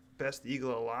me at Best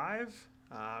Eagle Alive.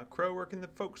 Crow, where can the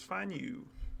folks find you?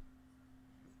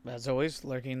 As always,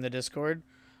 lurking in the Discord.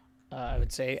 I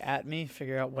would say at me,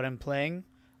 figure out what I'm playing.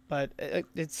 But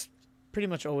it's pretty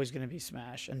much always going to be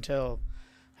Smash until,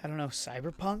 I don't know,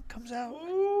 Cyberpunk comes out.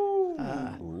 Ooh.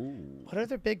 What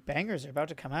other big bangers are about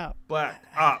to come out? Black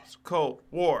Ops Cold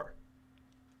War.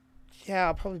 Yeah,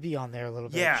 I'll probably be on there a little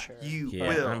bit. Yeah, sure. you Yeah,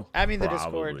 will. I mean, the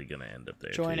probably Discord. gonna end up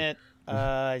there. Join too. it.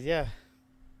 Yeah.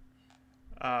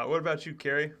 What about you,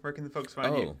 Carrie? Where can the folks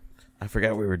find you? I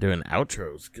forgot we were doing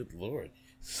outros. Good lord.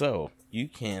 So you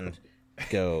can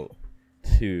go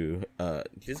to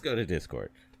just go to Discord.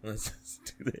 Let's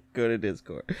just do that. Go to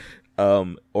Discord.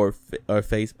 Or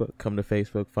Facebook. Come to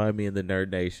Facebook. Find me in the Nerd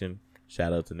Nation.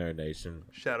 Shout out to Nerd Nation.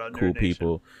 Shout out Nerd Cool Nation.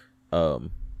 people.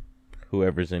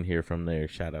 Whoever's in here from there,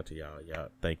 shout out to y'all. Y'all,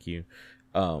 thank you.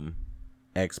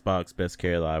 Xbox Best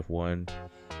Carry Live 1.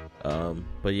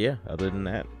 But yeah, other than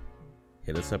that,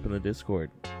 hit us up in the Discord.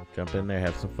 Jump in there,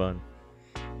 have some fun.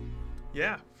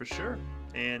 Yeah, for sure.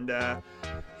 And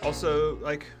also,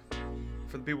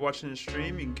 for the people watching the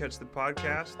stream, you can catch the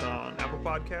podcast on Apple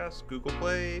Podcasts, Google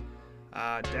Play,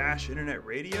 Dash Internet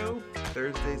Radio,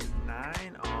 Thursdays at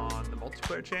 9 on the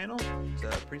multiplayer channel. It's a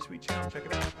pretty sweet channel. Check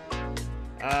it out.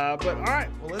 But all right,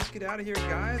 well, let's get out of here,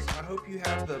 guys. I hope you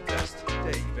have the best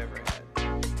day you've ever had.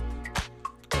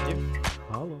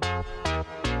 Holla.